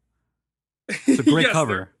hair. It's a great Yes,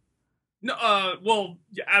 cover. No,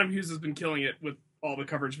 Adam Hughes has been killing it with all the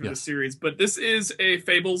coverage for Yes. this series, but this is a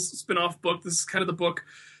Fables spin-off book. This is kind of the book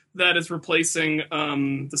that is replacing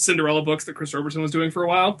the Cinderella books that Chris Robertson was doing for a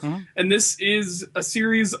while. Mhm. And this is a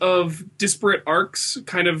series of disparate arcs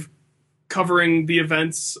kind of covering the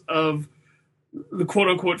events of the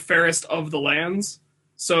quote-unquote fairest of the lands.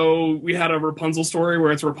 So we had a Rapunzel story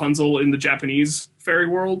where it's Rapunzel in the Japanese fairy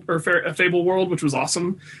world, or fable world, which was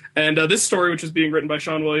awesome. And this story, which is being written by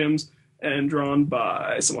Sean Williams and drawn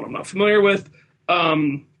by someone I'm not familiar with,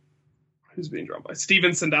 who's being drawn by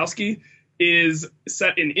Steven Sandowski, is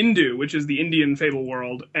set in Indu, which is the Indian fable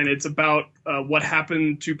world, and it's about what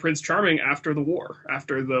happened to Prince Charming after the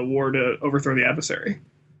war to overthrow the adversary.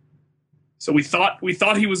 So we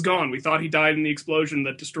thought he was gone. We thought he died in the explosion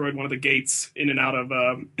that destroyed one of the gates in and out of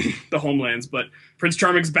the homelands. But Prince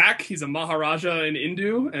Charming's back. He's a Maharaja in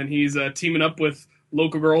Indu, and he's teaming up with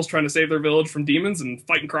local girls trying to save their village from demons and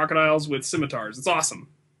fighting crocodiles with scimitars. It's awesome.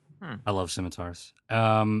 I love scimitars.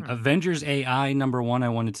 Avengers AI #1 I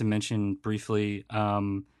wanted to mention briefly.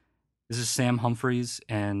 This is Sam Humphries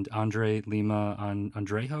and Andre Lima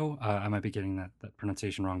Andrejo. I might be getting that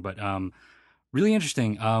pronunciation wrong, but really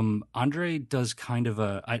interesting. Andre does kind of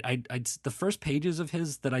the first pages of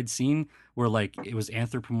his that I'd seen were like it was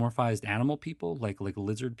anthropomorphized animal people, like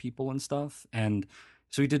lizard people and stuff, and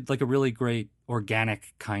so he did like a really great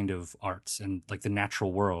organic kind of arts and like the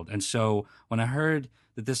natural world. And so when I heard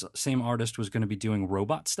that this same artist was going to be doing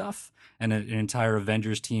robot stuff and an entire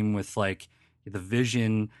Avengers team with like the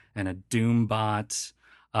Vision and a Doombot,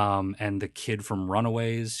 and the kid from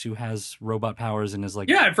Runaways who has robot powers and is like,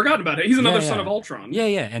 Yeah, I'd forgotten about it. He's another son of Ultron. Yeah.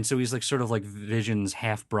 And so he's like sort of like Vision's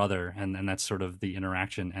half brother, and that's sort of the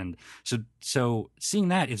interaction. And so seeing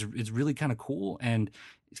that it's really kind of cool. And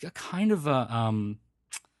he's got kind of a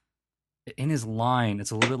in his line,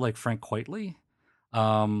 it's a little bit like Frank Quitely.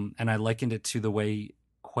 And I likened it to the way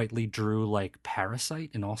Quitely drew like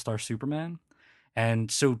Parasite in All-Star Superman.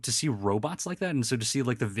 And so to see robots like that, and so to see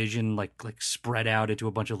like the Vision like spread out into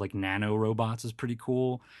a bunch of like nano robots is pretty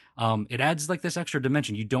cool. It adds like this extra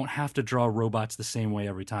dimension. You don't have to draw robots the same way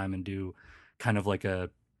every time and do kind of like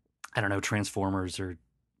a, I don't know, Transformers or,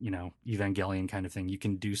 Evangelion kind of thing. You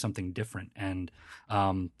can do something different. And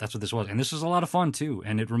that's what this was. And this was a lot of fun too.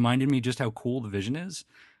 And it reminded me just how cool the Vision is.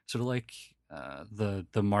 Sort of like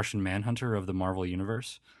the Martian Manhunter of the Marvel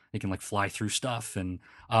Universe. He can like fly through stuff, and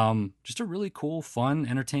just a really cool, fun,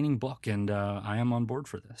 entertaining book. And I am on board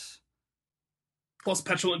for this. Plus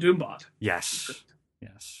Petulant Doombot. Yes.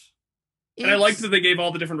 And I liked that they gave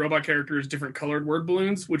all the different robot characters different colored word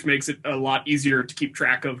balloons, which makes it a lot easier to keep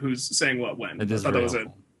track of who's saying what when. It is I thought that was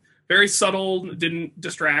helpful. very subtle, didn't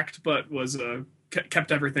distract, but was kept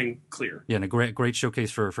everything clear. Yeah, and a great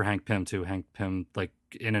showcase for Hank Pym too. Hank Pym like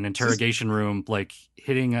in an interrogation room, like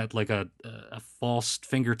hitting at like a false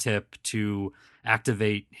fingertip to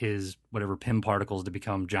activate his whatever Pym particles to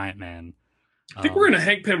become Giant Man. I think we're in a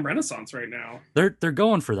Hank Pym renaissance right now. They're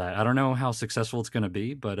going for that. I don't know how successful it's going to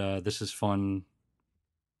be, but this is fun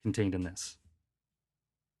contained in this.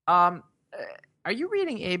 Are you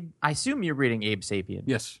reading Abe? I assume you're reading Abe Sapien.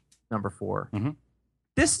 Yes, #4. Mhm.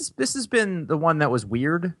 This has been the one that was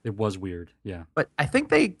weird, it was weird. Yeah, but I think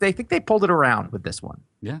they pulled it around with this one.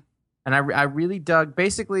 yeah. And I really dug.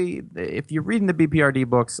 Basically, if you're reading the BPRD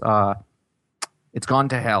books, it's gone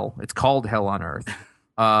to hell. It's called Hell on Earth.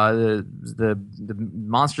 The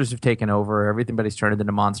monsters have taken over. Everybody's turned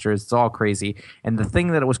into monsters. It's all crazy. And the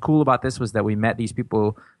thing that was cool about this was that we met these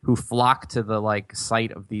people who flock to the like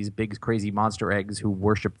site of these big crazy monster eggs, who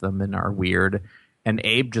worship them and are weird. And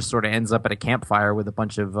Abe just sort of ends up at a campfire with a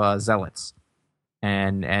bunch of zealots,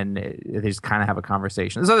 and they just kind of have a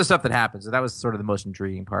conversation. There's other stuff that happens. So that was sort of the most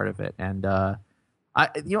intriguing part of it. And my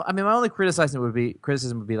only criticism would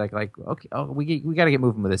be like okay, we got to get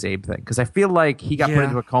moving with this Abe thing, because I feel like he got put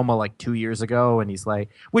into a coma like 2 years ago, and he's like,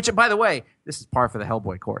 which by the way, this is par for the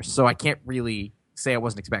Hellboy course, so I can't really say I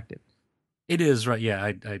wasn't expected. It is, right. Yeah,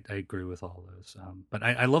 I agree with all those. But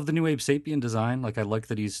I love the new Abe Sapien design. Like, I like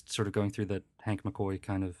that he's sort of going through that Hank McCoy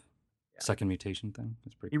kind of second mutation thing.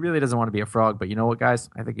 That's pretty He really doesn't want to be a frog, but you know what, guys?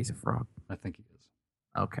 I think he's a frog. I think he is.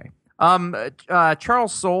 Okay.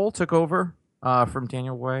 Charles Soule took over from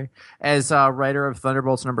Daniel Way as writer of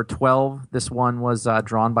Thunderbolts #12. This one was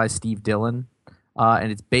drawn by Steve Dillon,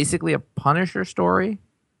 and it's basically a Punisher story.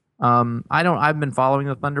 I've been following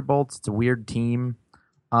the Thunderbolts. It's a weird team.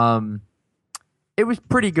 It was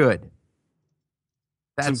pretty good.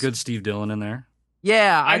 Some good Steve Dillon in there.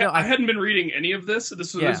 Yeah, I hadn't been reading any of this.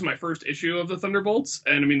 This was my first issue of the Thunderbolts,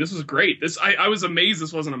 and I mean, this was great. I was amazed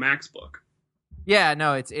this wasn't a Max book. Yeah,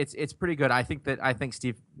 no, it's pretty good. I think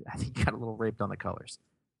Steve he got a little raped on the colors.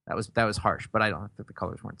 That was harsh, but I don't think the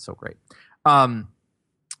colors weren't so great.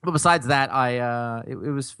 But besides that, it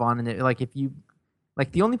was fun, and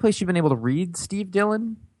the only place you've been able to read Steve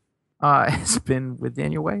Dillon has been with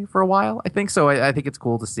Daniel Way for a while. I think so. I think it's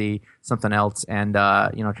cool to see something else, and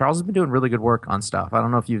Charles has been doing really good work on stuff. I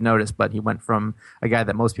don't know if you've noticed, but he went from a guy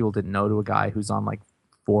that most people didn't know to a guy who's on like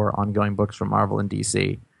 4 ongoing books from Marvel and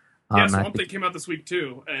DC. Yeah, Swamp Thing came out this week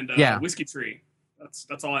too, and Whiskey Tree.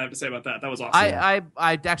 That's all I have to say about that. That was awesome.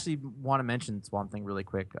 I actually want to mention Swamp Thing really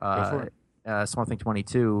quick. Swamp Thing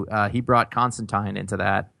 22. He brought Constantine into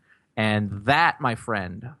that, and that, my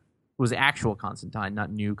friend, was actual Constantine,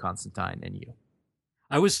 not new Constantine in you.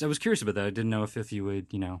 I was curious about that. I didn't know if you would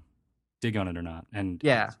dig on it or not. And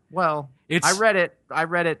yeah, well, I read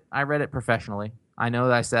it professionally. I know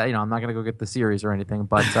that I said I'm not going to go get the series or anything,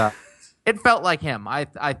 but it felt like him. I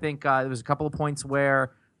think there was a couple of points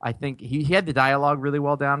where I think he had the dialogue really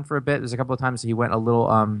well down for a bit. There's a couple of times he went a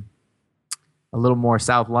little more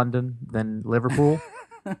South London than Liverpool.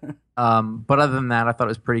 But other than that, I thought it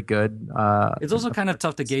was pretty good. It's also kind of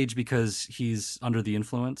tough to gauge because he's under the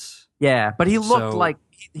influence. Yeah, but he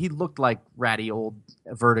looked like ratty old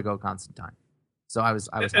Vertigo Constantine. So I was.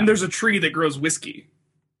 And there's a tree that grows whiskey.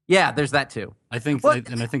 Yeah, there's that too. I think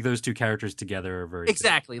those two characters together are very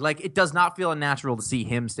exactly good. Like it does not feel unnatural to see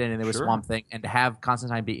him standing there with Swamp Thing and to have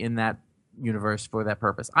Constantine be in that universe for that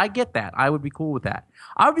purpose. I get that. I would be cool with that.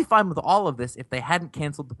 I would be fine with all of this if they hadn't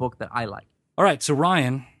canceled the book that I like. All right, so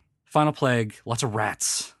Ryan, Final Plague, lots of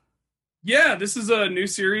rats. Yeah, this is a new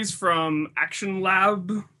series from Action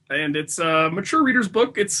Lab, and it's a mature reader's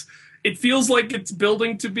book. It feels like it's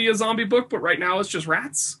building to be a zombie book, but right now it's just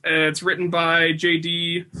rats. It's written by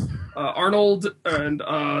J.D. Arnold, and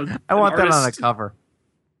I want that on a cover.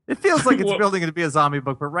 It feels like it's building to be a zombie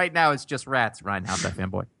book, but right now it's just rats. Ryan, how's that,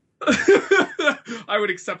 fanboy? I would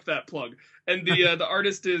accept that plug. And the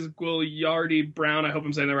artist is Guillardi Brown. I hope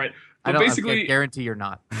I'm saying that right. But I guarantee you're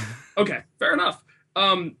not. Okay, fair enough.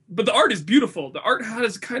 But the art is beautiful. The art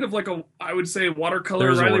has kind of like I would say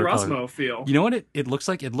watercolor Riley Rossmo feel. You know what it looks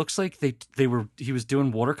like? It looks like he was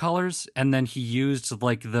doing watercolors and then he used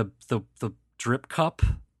like the drip cup,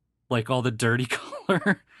 like all the dirty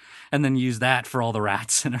color, and then used that for all the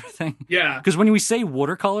rats and everything. Yeah. Because when we say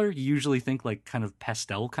watercolor, you usually think like kind of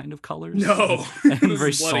pastel kind of colors. No. And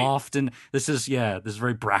very soft, and this is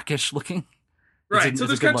very brackish looking. Right. So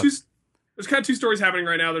there's kind of two stories happening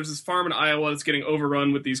right now. There's this farm in Iowa that's getting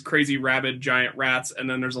overrun with these crazy rabid giant rats, and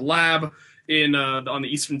then there's a lab on the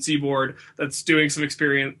eastern seaboard that's doing some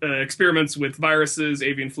experiments with viruses,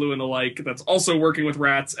 avian flu, and the like. That's also working with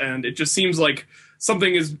rats, and it just seems like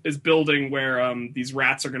something is building where these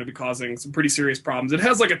rats are going to be causing some pretty serious problems. It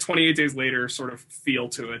has like a 28 Days Later sort of feel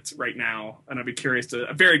to it right now, and I'm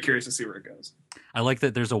very curious to see where it goes. I like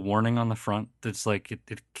that there's a warning on the front that's like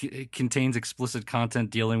it contains explicit content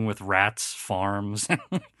dealing with rats, farms.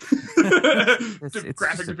 it's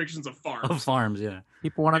graphic depictions of farms. Of farms, yeah.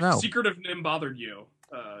 People want to know. Secret of Nim bothered you.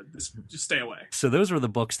 Just stay away. So those were the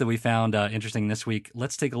books that we found interesting this week.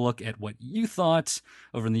 Let's take a look at what you thought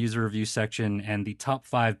over in the user review section and the top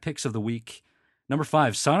 5 picks of the week. Number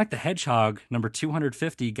 5, Sonic the Hedgehog, number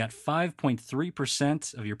 250, got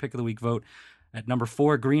 5.3% of your pick of the week vote. At number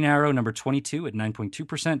 4, Green Arrow, number 22 at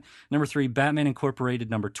 9.2%. Number 3, Batman Incorporated,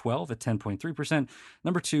 number 12 at 10.3%.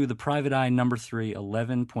 Number 2, The Private Eye, number 3,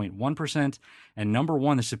 11.1%. And number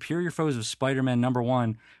 1, The Superior Foes of Spider-Man, number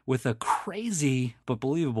 1, with a crazy but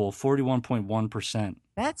believable 41.1%.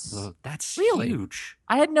 That's really huge.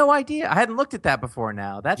 I had no idea. I hadn't looked at that before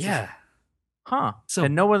now. Huh. So,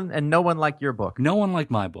 and no one liked your book. No one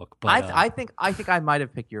liked my book. But I think I might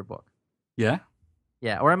have picked your book. Yeah?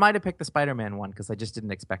 Yeah, or I might have picked the Spider-Man one because I just didn't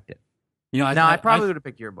expect it. I probably would have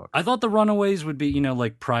picked your book. I thought the Runaways would be,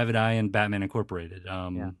 like Private Eye and Batman Incorporated.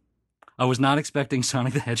 I was not expecting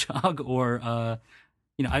Sonic the Hedgehog or, I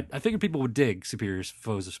figured people would dig Superior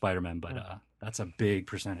Foes of Spider-Man, but that's a big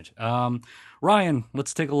percentage. Ryan,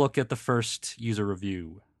 let's take a look at the first user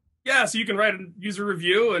review. Yeah, so you can write a user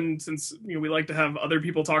review, and since we like to have other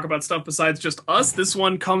people talk about stuff besides just us, this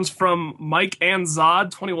one comes from Mike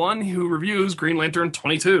Anzod 21, who reviews Green Lantern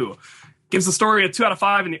 22. Gives the story a 2 out of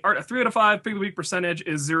 5, and the art a 3 out of 5. Pick of the week percentage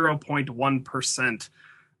is 0.1%.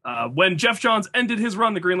 When Jeff Johns ended his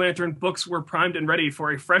run, the Green Lantern books were primed and ready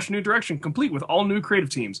for a fresh new direction, complete with all new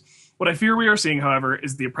creative teams. What I fear we are seeing, however,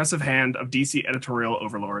 is the oppressive hand of DC editorial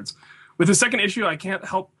overlords. With the second issue, I can't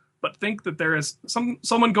help but think that there is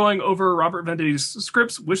someone going over Robert Venditti's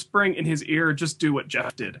scripts, whispering in his ear, just do what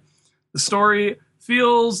Jeff did. The story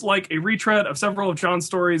feels like a retread of several of John's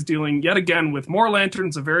stories, dealing yet again with more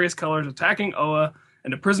lanterns of various colors attacking Oa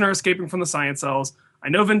and a prisoner escaping from the science cells. I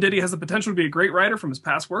know Venditti has the potential to be a great writer from his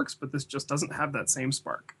past works, but this just doesn't have that same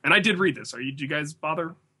spark. And I did read this. Did you guys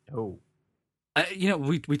bother? Oh. I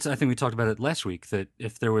think we talked about it last week that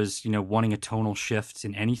if there was, wanting a tonal shift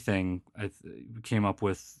in anything, we came up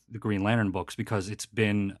with the Green Lantern books because it's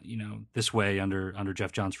been, this way under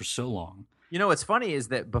Jeff Johns for so long. What's funny is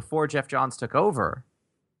that before Jeff Johns took over,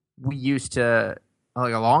 we used to,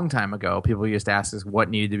 like a long time ago, people used to ask us what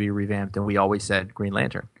needed to be revamped, and we always said Green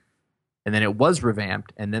Lantern. And then it was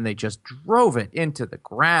revamped, and then they just drove it into the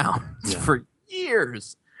ground for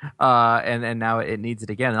years. And now it needs it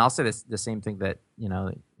again. And I'll say the same thing that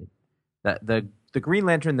that the Green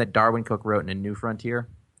Lantern that Darwin Cook wrote in A New Frontier.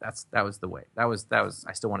 That was the way. That was.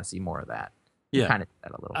 I still want to see more of that. Yeah, kind of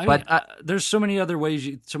that a little. I but mean, there's so many other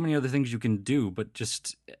ways, so many other things you can do. But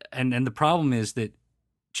just and the problem is that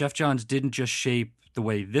Jeff Johns didn't just shape the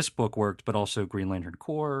way this book worked, but also Green Lantern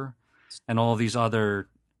Corps and all these other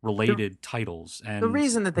related titles. And the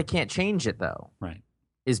reason that they can't change it though, right,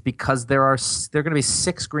 is because there are going to be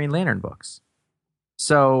 6 Green Lantern books.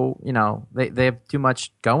 So, they have too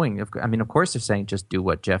much going. I mean, of course they're saying just do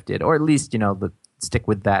what Jeff did, or at least, stick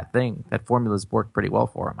with that thing. That formula's worked pretty well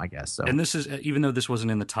for him, I guess. So, and this is, even though this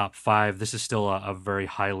wasn't in the top 5, this is still a very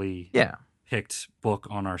highly picked book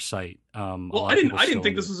on our site. Well, I didn't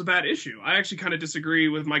think this was a bad issue. I actually kind of disagree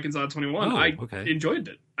with Mike and Zod 21. I enjoyed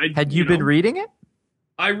it. Had you been reading it?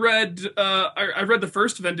 I read the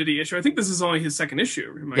first Venditti issue. I think this is only his second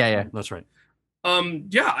issue. Yeah, that's right.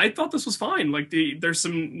 I thought this was fine. Like there's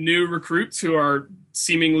some new recruits who are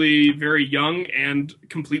seemingly very young and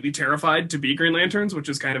completely terrified to be Green Lanterns, which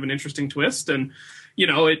is kind of an interesting twist. And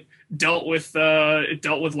it dealt with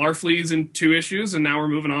Larfleeze in 2 issues, and now we're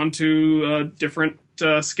moving on to a different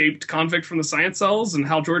escaped convict from the science cells, and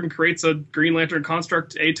Hal Jordan creates a Green Lantern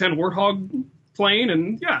construct A-10 Warthog plane.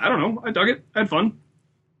 And I don't know, I dug it. I had fun.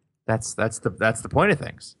 That's the point of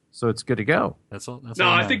things. So it's good to go. That's all.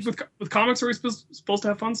 I think with comics, are we supposed to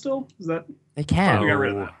have fun still? Is that they can? We got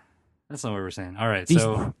rid of that. That's not what we're saying. All right,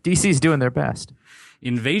 so DC's doing their best.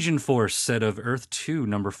 Invasion Force said of Earth 2,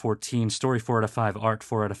 number 14, story 4 out of 5, art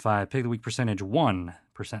 4 out of 5, pick of the week percentage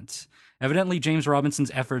 1%. Evidently, James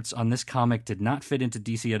Robinson's efforts on this comic did not fit into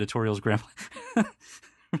DC editorial's grand.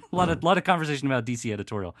 A lot of conversation about DC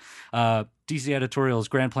editorial. DC editorial's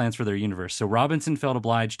grand plans for their universe. So Robinson felt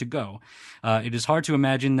obliged to go. It is hard to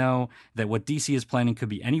imagine, though, that what DC is planning could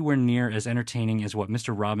be anywhere near as entertaining as what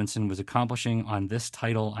Mr. Robinson was accomplishing on this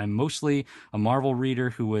title. I'm mostly a Marvel reader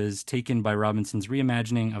who was taken by Robinson's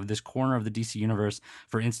reimagining of this corner of the DC universe.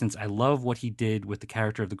 For instance, I love what he did with the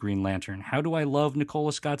character of the Green Lantern. How do I love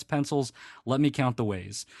Nicola Scott's pencils? Let me count the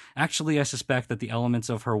ways. Actually, I suspect that the elements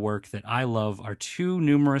of her work that I love are too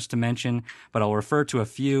numerous to mention, but I'll refer to a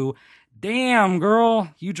few. Damn,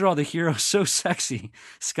 girl, you draw the hero so sexy.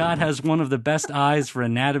 Scott has one of the best eyes for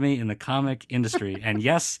anatomy in the comic industry. And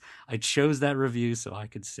yes, I chose that review so I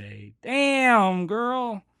could say, damn,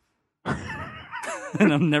 girl.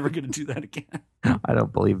 And I'm never going to do that again. I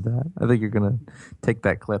don't believe that. I think you're going to take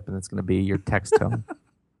that clip and it's going to be your text tone.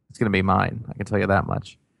 It's going to be mine. I can tell you that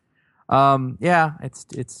much.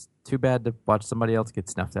 It's too bad to watch somebody else get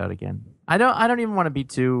snuffed out again. I don't even want to be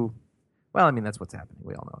too... Well, I mean, that's what's happening.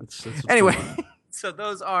 We all know it. Anyway, so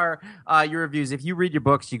those are your reviews. If you read your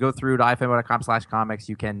books, you go through to ifanboy.com/comics.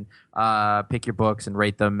 You can pick your books and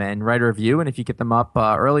rate them and write a review. And if you get them up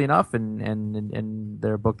early enough and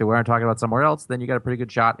they're a book that we aren't talking about somewhere else, then you got a pretty good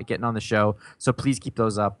shot at getting on the show. So please keep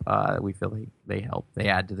those up. We feel they help. They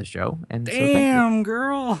add to the show. And damn,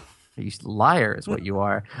 girl. You liar is what you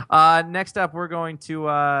are. Next up, we're going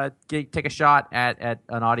to take a shot at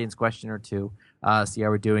an audience question or two. See how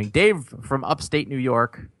we're doing. Dave from upstate New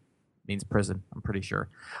York, means prison, I'm pretty sure.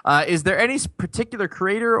 Is there any particular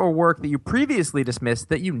creator or work that you previously dismissed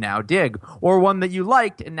that you now dig, or one that you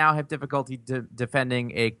liked and now have difficulty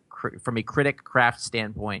defending from a critic craft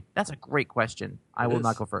standpoint? That's a great question. I will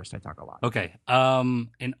not go first. I talk a lot. Okay.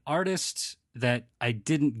 An artist that I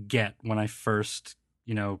didn't get when I first,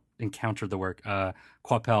 encountered the work,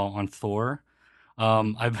 Quapel on Thor.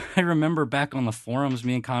 I remember back on the forums,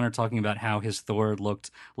 me and Conor talking about how his Thor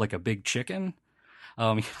looked like a big chicken,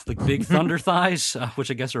 like big thunder thighs,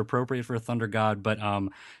 which I guess are appropriate for a thunder god. But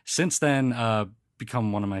since then,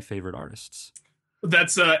 become one of my favorite artists.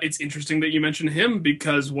 That's it's interesting that you mentioned him,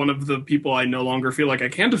 because one of the people I no longer feel like I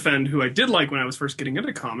can defend, who I did like when I was first getting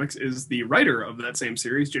into comics, is the writer of that same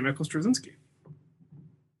series, J. Michael Straczynski.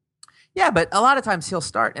 Yeah, but a lot of times he'll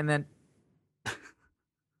start and then.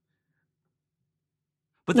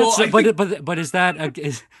 But that's but is that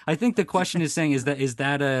I think the question is saying is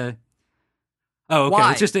that Oh, okay.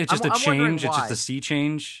 Why? It's just a I'm wondering change. It's just why. a sea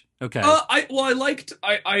change. Okay. I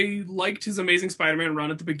liked his Amazing Spider-Man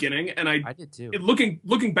run at the beginning, and I did too.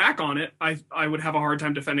 looking back on it, I would have a hard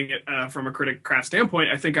time defending it from a critic craft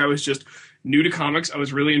standpoint. I think I was just new to comics. I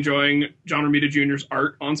was really enjoying John Romita Jr.'s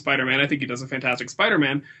art on Spider-Man. I think he does a fantastic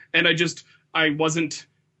Spider-Man, and I wasn't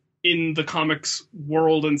in the comics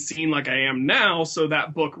world and scene like I am now, so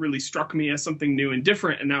that book really struck me as something new and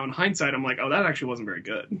different. And now in hindsight, I'm like, oh, that actually wasn't very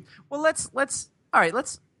good. Well, let's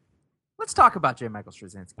talk about J. Michael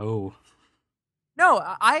Straczynski. Oh. No,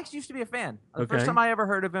 I actually used to be a fan. The Okay. first time I ever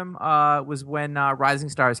heard of him was when Rising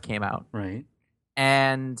Stars came out, Right.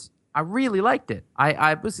 and I really liked it.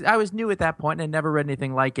 I was new at that point and had never read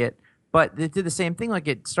anything like it. But it did the same thing. Like,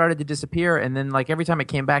 it started to disappear, and then like every time it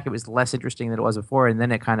came back, it was less interesting than it was before. And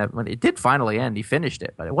then when it did finally end, he finished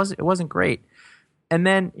it, but it wasn't great. And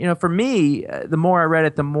then, for me, the more I read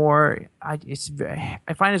it, the more I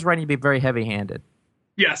find his writing to be very heavy-handed.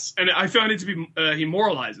 Yes, and I found it to be he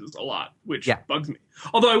moralizes a lot, which Yeah. bugs me.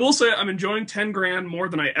 Although I will say I'm enjoying 10 Grand more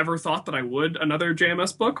than I ever thought that I would another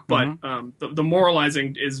JMS book, but the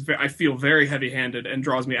moralizing I feel very heavy-handed and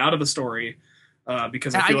draws me out of the story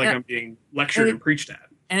because I feel like I'm being lectured and preached at.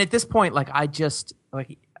 And at this point, like, I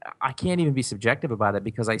can't even be subjective about it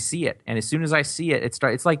because I see it, and as soon as I see it,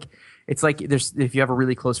 it's like there's, if you have a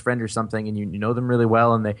really close friend or something and you know them really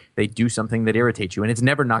well and they do something that irritates you, and it's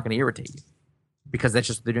never not going to irritate you because that's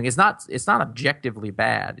just what they're doing. It's not objectively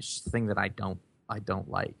bad. It's just a thing that I don't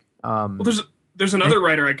like. Well, there's another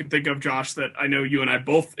writer I can think of, Josh, that I know you and I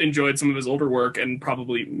both enjoyed some of his older work and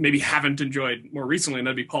probably maybe haven't enjoyed more recently, and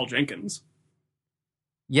that'd be Paul Jenkins.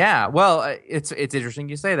 Yeah, well, it's interesting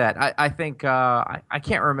you say that. I think I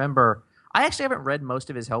can't remember. I actually haven't read most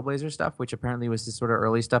of his Hellblazer stuff, which apparently was the sort of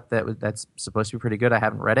early stuff that's supposed to be pretty good. I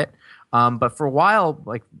haven't read it, but for a while,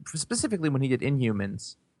 like specifically when he did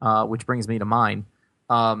Inhumans, which brings me to mine.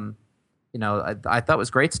 I thought it was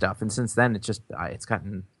great stuff, and since then it's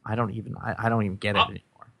gotten. I don't even get it anymore.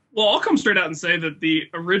 Well, I'll come straight out and say that the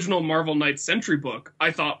original Marvel Knights Sentry book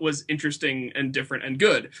I thought was interesting and different and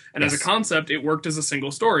good. And as a concept, it worked as a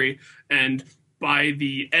single story. And by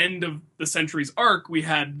the end of the Sentry's arc, we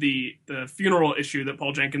had the funeral issue that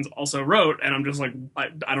Paul Jenkins also wrote. And I'm just like,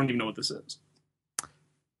 I don't even know what this is.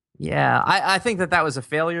 Yeah, I think that was a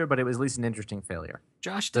failure, but it was at least an interesting failure.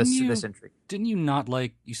 Josh, This entry. Didn't you not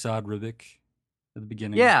like Yusad Rubik at the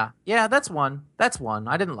beginning? Yeah, that's one.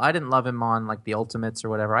 I didn't love him on like the Ultimates or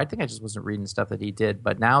whatever. I think I just wasn't reading stuff that he did.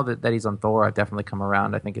 But now that he's on Thor, I've definitely come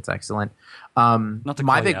around. I think it's excellent. Not to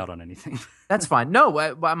call you out on anything. That's fine. No,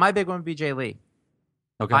 my big one would be Jay Lee.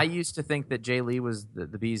 Okay. I used to think that Jay Lee was the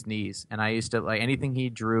bee's knees, and I used to like anything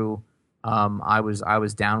he drew. I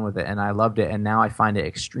was down with it, and I loved it. And now I find it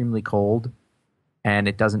extremely cold, and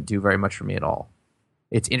it doesn't do very much for me at all.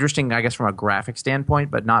 It's interesting, I guess, from a graphic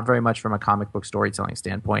standpoint, but not very much from a comic book storytelling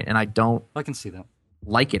standpoint. And I can see that.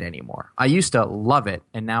 Like it anymore. I used to love it,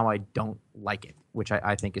 and now I don't like it, which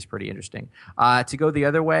I think is pretty interesting. To go the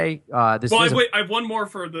other way, I have one more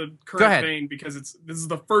for the current vein because this is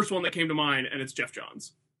the first one that came to mind, and it's Jeff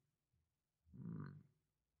Johns.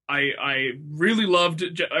 I really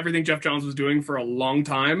loved everything Jeff Johns was doing for a long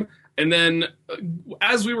time. And then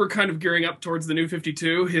as we were kind of gearing up towards the New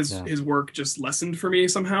 52, his work just lessened for me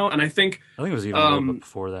somehow. And I think it was even a little bit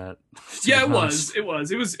before that. Yeah, it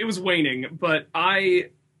was waning. But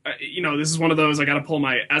this is one of those, I got to pull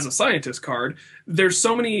my as a scientist card. There's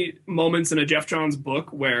so many moments in a Jeff Johns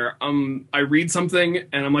book where I read something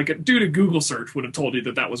and I'm like, dude, a Google search would have told you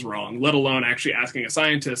that was wrong, let alone actually asking a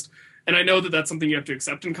scientist. And I know that that's something you have to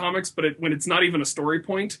accept in comics, but when it's not even a story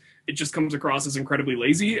point, it just comes across as incredibly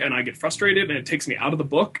lazy, and I get frustrated, and it takes me out of the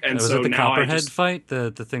book. And was so it the now Copperhead fight, the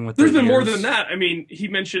thing with there's the been more ears? than that. I mean, he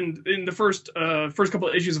mentioned in the first couple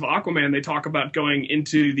of issues of Aquaman, they talk about going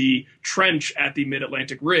into the trench at the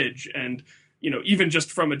Mid-Atlantic Ridge, and even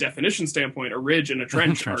just from a definition standpoint, a ridge and a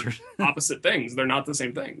trench are opposite things. They're not the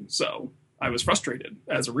same thing. So I was frustrated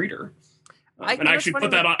as a reader. I actually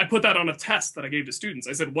put that on a test that I gave to students.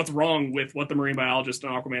 I said, what's wrong with what the marine biologist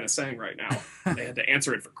in Aquaman is saying right now? They had to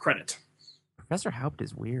answer it for credit. Professor Haupt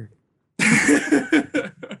is weird.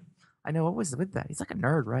 I know. What was with that? He's like a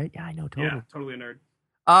nerd, right? Yeah, I know. Totally. Yeah, totally a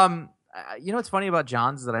nerd. What's funny about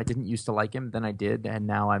Johns is that I didn't used to like him, then I did, and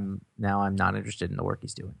now I'm not interested in the work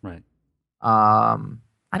he's doing. Right.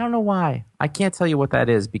 I don't know why. I can't tell you what that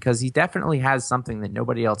is because he definitely has something that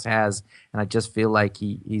nobody else has, and I just feel like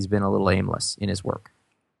he's been a little aimless in his work.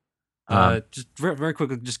 Just very, very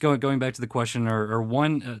quickly, just going back to the question, or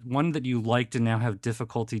one that you liked and now have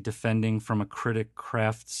difficulty defending from a critic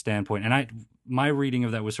craft standpoint. And my reading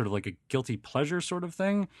of that was sort of like a guilty pleasure sort of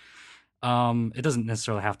thing. It doesn't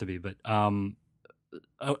necessarily have to be, but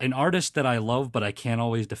an artist that I love, but I can't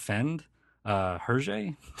always defend.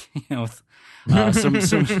 Hergé, with, some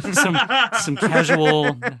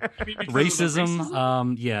casual racism.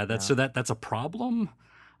 That's a problem.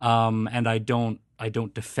 And I don't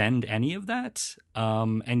defend any of that.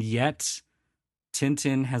 And yet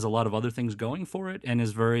Tintin has a lot of other things going for it and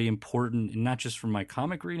is very important, not just for my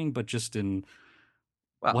comic reading, but just in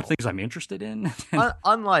what things I'm interested in.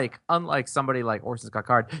 unlike somebody like Orson Scott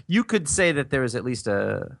Card, you could say that there is at least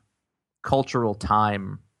a cultural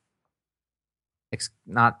time.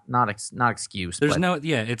 Not excuse. There's but,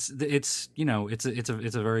 it's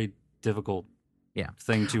a very difficult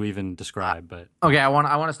thing to even describe. But okay, I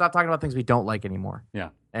want to stop talking about things we don't like anymore. Yeah,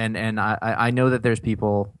 and I know that there's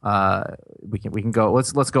people. We can go.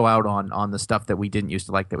 Let's go out on the stuff that we didn't used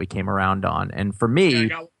to like that we came around on. And for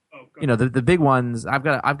me, the big ones. I've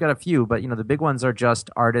got a few, but the big ones are just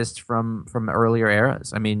artists from earlier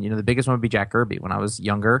eras. I mean, the biggest one would be Jack Kirby. When I was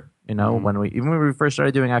younger, when we first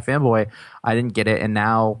started doing iFanboy, I didn't get it, and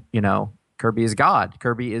now Kirby is God.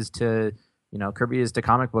 Kirby is to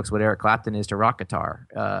comic books what Eric Clapton is to rock guitar.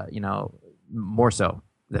 More so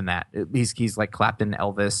than that. He's like Clapton,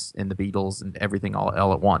 Elvis, and the Beatles, and everything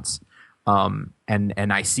all at once. And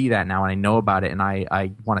I see that now, and I know about it, and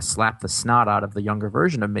I want to slap the snot out of the younger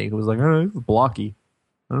version of me who was like, oh, it's blocky.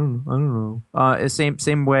 I don't know.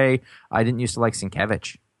 Same way I didn't used to like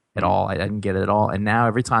Sienkiewicz at all. I didn't get it at all. And now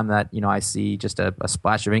every time that I see just a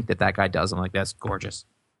splash of ink that guy does, I'm like, that's gorgeous.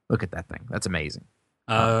 Look at that thing. That's amazing.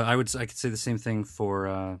 I could say the same thing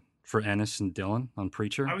for Ennis and Dylan on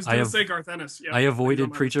Preacher. I was going to say Garth Ennis. Yeah, I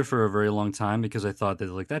avoided Preacher for a very long time because I thought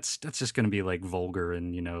that that's just going to be like vulgar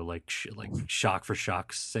and like shock for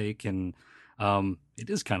shock's sake, and it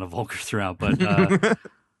is kind of vulgar throughout. But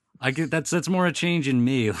I get that's more a change in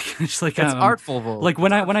me. It's like it's artful. Vulgar. Like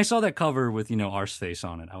when I saw that cover with Arseface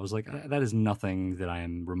on it, I was like, that is nothing that I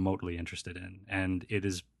am remotely interested in, and it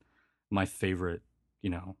is my favorite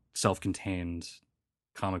self-contained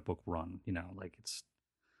comic book run. Like it's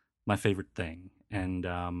my favorite thing, and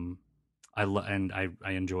I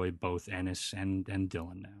enjoy both Ennis and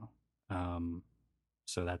Dylan now.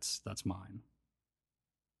 So that's mine.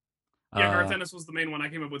 Yeah, Garth Ennis was the main one I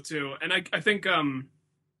came up with too, and I think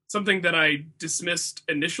something that I dismissed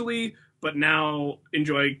initially, but now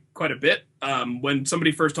enjoy quite a bit. When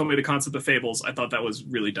somebody first told me the concept of Fables, I thought that was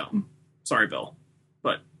really dumb. Sorry, Bill,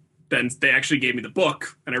 but then they actually gave me the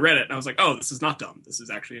book, and I read it, and I was like, oh, this is not dumb. This is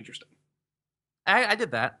actually interesting. I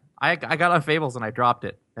did that. I got on Fables and I dropped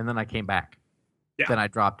it, and then I came back. Yeah. Then I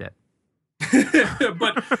dropped it.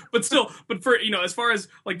 but for as far as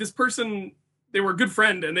like this person, they were a good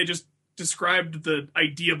friend, and they just described the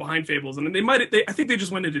idea behind Fables, and I think they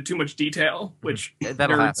just went into too much detail, which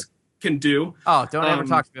nerds can do. Oh, don't ever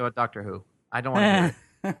talk to me about Doctor Who. I don't want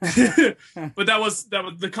to hear it. But that was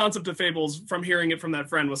the concept of Fables. From hearing it from that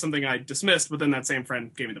friend was something I dismissed, but then that same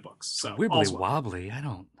friend gave me the books. So wibbly wobbly. I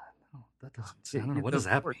don't know. What does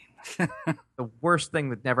that mean? The worst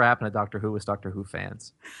thing that never happened to Doctor Who was Doctor Who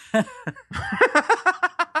fans. Send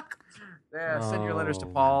your letters to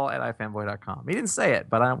Paul at ifanboy.com. He didn't say it,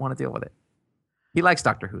 but I don't want to deal with it. He likes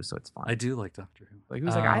Doctor Who, so it's fine. I do like Doctor Who. Like, he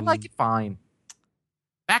was like, I like it fine.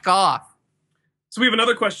 Back off. So we have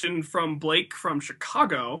another question from Blake from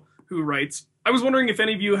Chicago, who writes, I was wondering if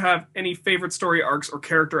any of you have any favorite story arcs or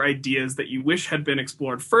character ideas that you wish had been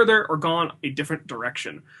explored further or gone a different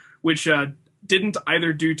direction, which didn't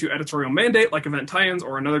either due to editorial mandate like event tie-ins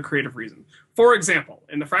or another creative reason. For example,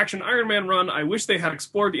 in the Fraction Iron Man run, I wish they had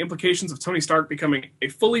explored the implications of Tony Stark becoming a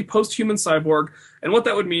fully post-human cyborg and what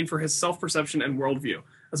that would mean for his self-perception and worldview,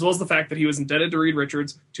 as well as the fact that he was indebted to Reed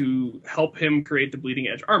Richards to help him create the Bleeding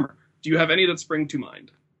Edge armor. Do you have any that spring to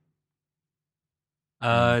mind?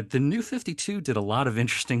 The New 52 did a lot of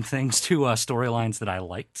interesting things to storylines that I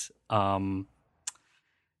liked.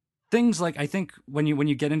 Things like, I think when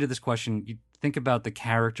you get into this question, you think about the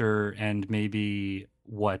character and maybe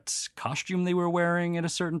what costume they were wearing at a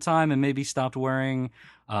certain time and maybe stopped wearing.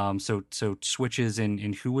 So switches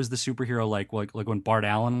in who was the superhero, like when Bart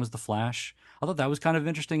Allen was the Flash. I thought that was kind of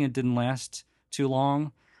interesting. It didn't last too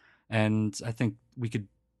long, and I think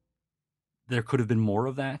there could have been more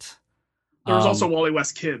of that. There was also Wally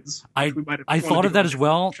West Kids. I thought of that as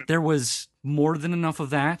well. There was more than enough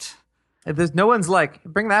of that. If there's no one's like,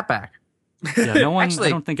 bring that back. Yeah, no one. Actually,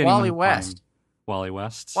 I don't think anyone. Wally West. Wally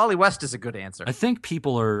West. Wally West is a good answer. I think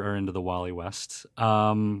people are into the Wally West.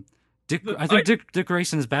 Dick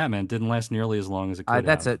Grayson's Batman didn't last nearly as long as it could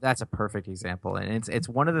have. That's a perfect example, and it's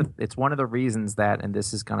one of the reasons that, and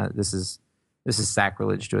this is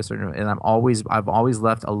sacrilege to a certain, and I've always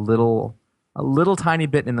left a little tiny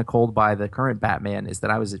bit in the cold by the current Batman, is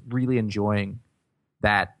that I was really enjoying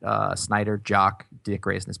that Snyder Jock Dick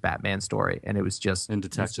Grayson's Batman story, and it was just in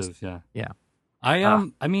Detective. Yeah.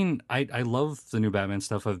 I mean, I love the new Batman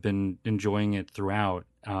stuff. I've been enjoying it throughout.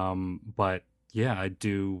 But yeah, I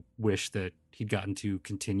do wish that he'd gotten to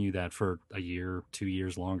continue that for a year, 2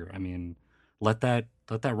 years longer. I mean, let that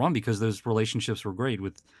run, because those relationships were great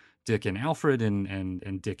with Dick and Alfred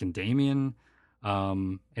and Dick and Damian.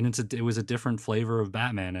 And it was a different flavor of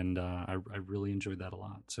Batman, and I really enjoyed that a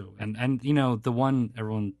lot. So and you know, the one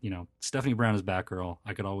everyone, you know, Stephanie Brown as Batgirl,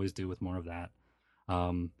 I could always do with more of that.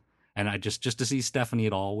 And I just to see Stephanie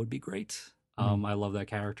at all would be great. I love that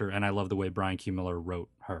character, and I love the way Brian Q. Miller wrote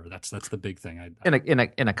her. That's the big thing.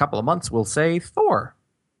 In a couple of months, we'll say Thor.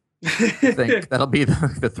 I think that'll be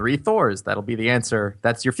the three Thors. That'll be the answer.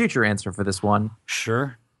 That's your future answer for this one.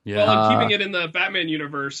 Sure. Yeah. Well, I'm keeping it in the Batman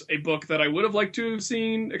universe. A book that I would have liked to have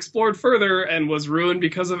seen explored further and was ruined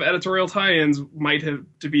because of editorial tie-ins might have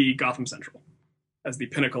to be Gotham Central as the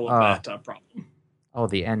pinnacle of that problem. Oh,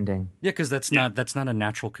 the ending. Yeah, because that's not a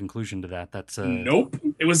natural conclusion to that. That's nope.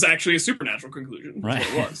 It was actually a supernatural conclusion. That's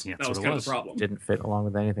right. what it was. Yeah, that was kind of the problem. Didn't fit along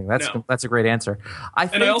with anything. That's a great answer.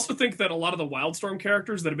 I also think that a lot of the Wildstorm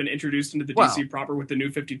characters that have been introduced into the DC proper with the New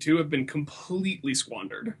 52 have been completely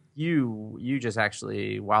squandered. You just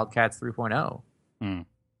actually Wildcats 3.0.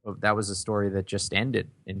 That was a story that just ended,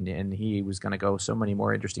 and he was going to go so many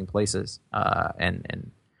more interesting places,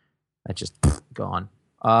 and that just gone.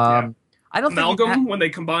 I don't Amalgam, when they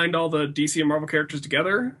combined all the DC and Marvel characters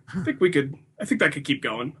together, I think that could keep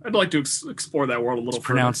going. I'd like to explore that world a little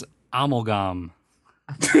further. Pronounce amalgam.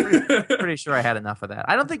 I'm pretty sure I had enough of that.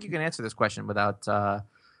 I don't think you can answer this question without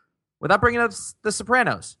bringing up The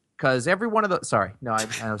Sopranos, because every one of those. Sorry, no, I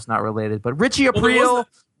know it's not related, but Richie Aprile,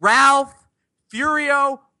 Ralph,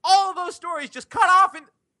 Furio, all of those stories just cut off. And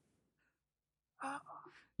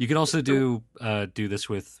you can also do this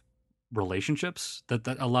with relationships. That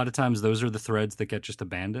a lot of times those are the threads that get just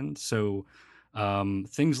abandoned. So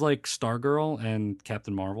things like Stargirl and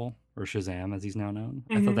Captain Marvel, or Shazam as he's now known.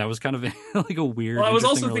 I thought that was kind of like a weird. Well, I was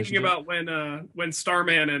also thinking about when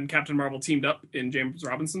Starman and Captain Marvel teamed up in James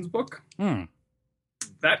Robinson's book.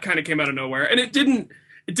 That kind of came out of nowhere, and it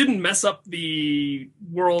didn't mess up the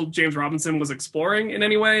world James Robinson was exploring in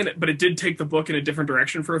any way, but it did take the book in a different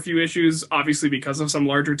direction for a few issues, obviously because of some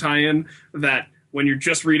larger tie-in that when you're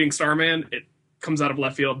just reading Starman, it comes out of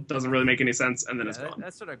left field, doesn't really make any sense, and then it's gone.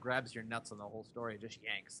 That sort of grabs your nuts on the whole story, just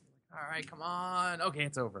yanks. All right, come on. Okay,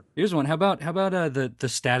 it's over. Here's one. How about the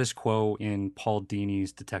status quo in Paul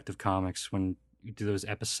Dini's Detective Comics when you do those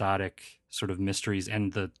episodic sort of mysteries,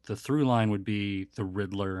 and the through line would be the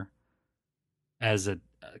Riddler as a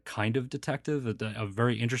kind of detective, a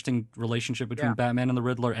very interesting relationship between Batman and the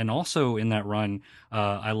Riddler, and also in that run,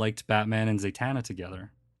 I liked Batman and Zatanna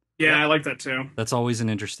together. Yeah, I like that too. That's always an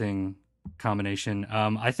interesting combination.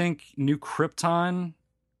 I think New Krypton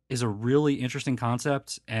is a really interesting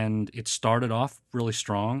concept, and it started off really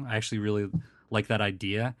strong. I actually really like that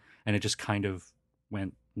idea, and it just kind of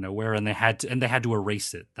went nowhere, and they had to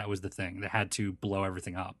erase it. That was the thing. They had to blow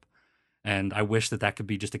everything up. And I wish that could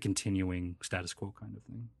be just a continuing status quo kind of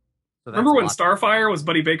thing. So remember when Starfire was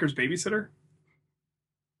Buddy Baker's babysitter?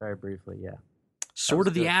 Very briefly, yeah. Sword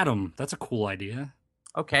of the Atom. That's a cool idea.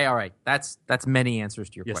 Okay, all right. That's many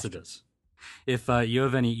answers to your question. Yes, it is. If you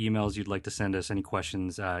have any emails you'd like to send us, any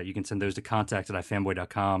questions, you can send those to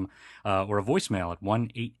contact@ifanboy.com or a voicemail at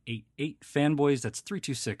 1-888-FANBOYS. That's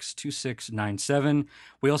 326-2697.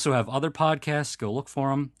 We also have other podcasts. Go look for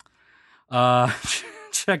them.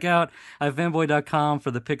 Check out ifanboy.com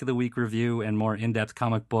for the Pick of the Week review and more in-depth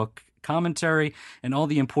comic book commentary and all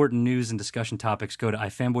the important news and discussion topics. Go to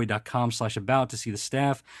ifanboy.com/about to see the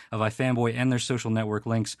staff of iFanboy and their social network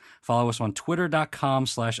links. Follow us on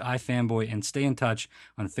twitter.com/ifanboy and stay in touch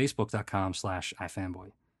on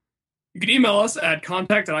facebook.com/ifanboy. You can email us at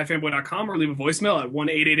contact@ifanboy.com or leave a voicemail at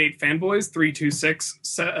 1-888-FANBOYS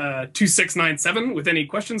 326-2697 with any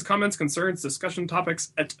questions, comments, concerns, discussion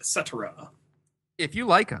topics, etc. If you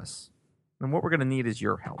like us, then what we're going to need is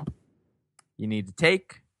your help. You need to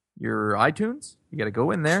take your iTunes. You got to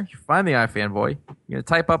go in there. You find the iFanboy. You're going to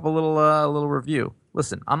type up a little review.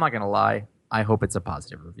 Listen, I'm not going to lie. I hope it's a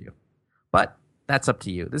positive review. But that's up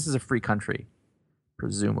to you. This is a free country,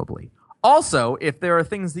 presumably. Also, if there are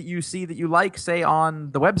things that you see that you like, say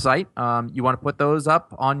on the website, you want to put those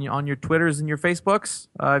up on your Twitters and your Facebooks.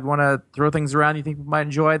 If you want to throw things around you think we might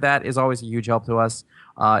enjoy, that is always a huge help to us.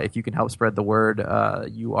 If you can help spread the word,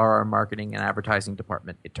 you are our marketing and advertising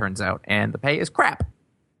department, it turns out. And the pay is crap.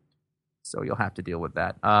 So you'll have to deal with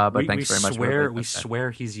that. But thanks very much. We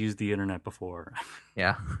swear he's used the internet before.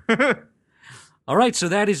 Yeah. All right, so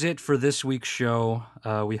that is it for this week's show.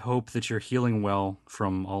 We hope that you're healing well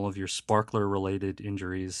from all of your sparkler-related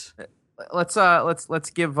injuries. Let's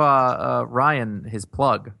give Ryan his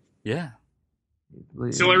plug. Yeah.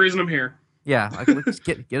 It's the only reason I'm here. Yeah, let's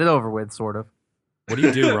get it over with, sort of. What do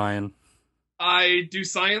you do, Ryan? I do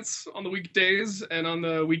science on the weekdays, and on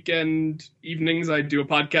the weekend evenings, I do a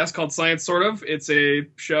podcast called Science Sort of. It's a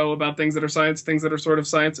show about things that are science, things that are sort of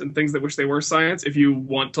science, and things that wish they were science. If you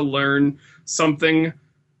want to learn something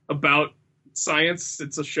about science,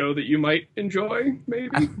 it's a show that you might enjoy,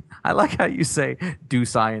 maybe. I like how you say "do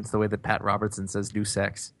science" the way that Pat Robertson says "do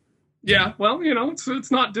sex." Yeah, well,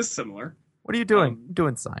 it's not dissimilar. What are you doing?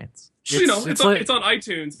 Doing science. It's on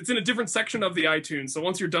iTunes. It's in a different section of the iTunes. So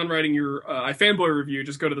once you're done writing your iFanboy review,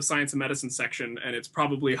 just go to the science and medicine section, and it's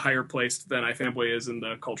probably higher placed than iFanboy is in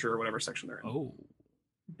the culture or whatever section they're in. Oh.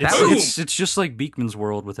 Boom! It's just like Beekman's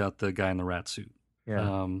World without the guy in the rat suit.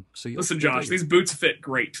 Yeah. Listen, Josh, these boots fit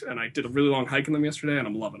great, and I did a really long hike in them yesterday, and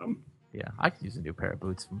I'm loving them. Yeah, I could use a new pair of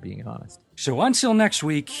boots, if I'm being honest. So until next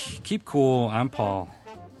week, keep cool. I'm Paul.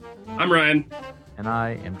 I'm Ryan. And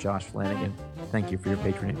I am Josh Flanagan. Thank you for your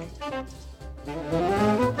patronage.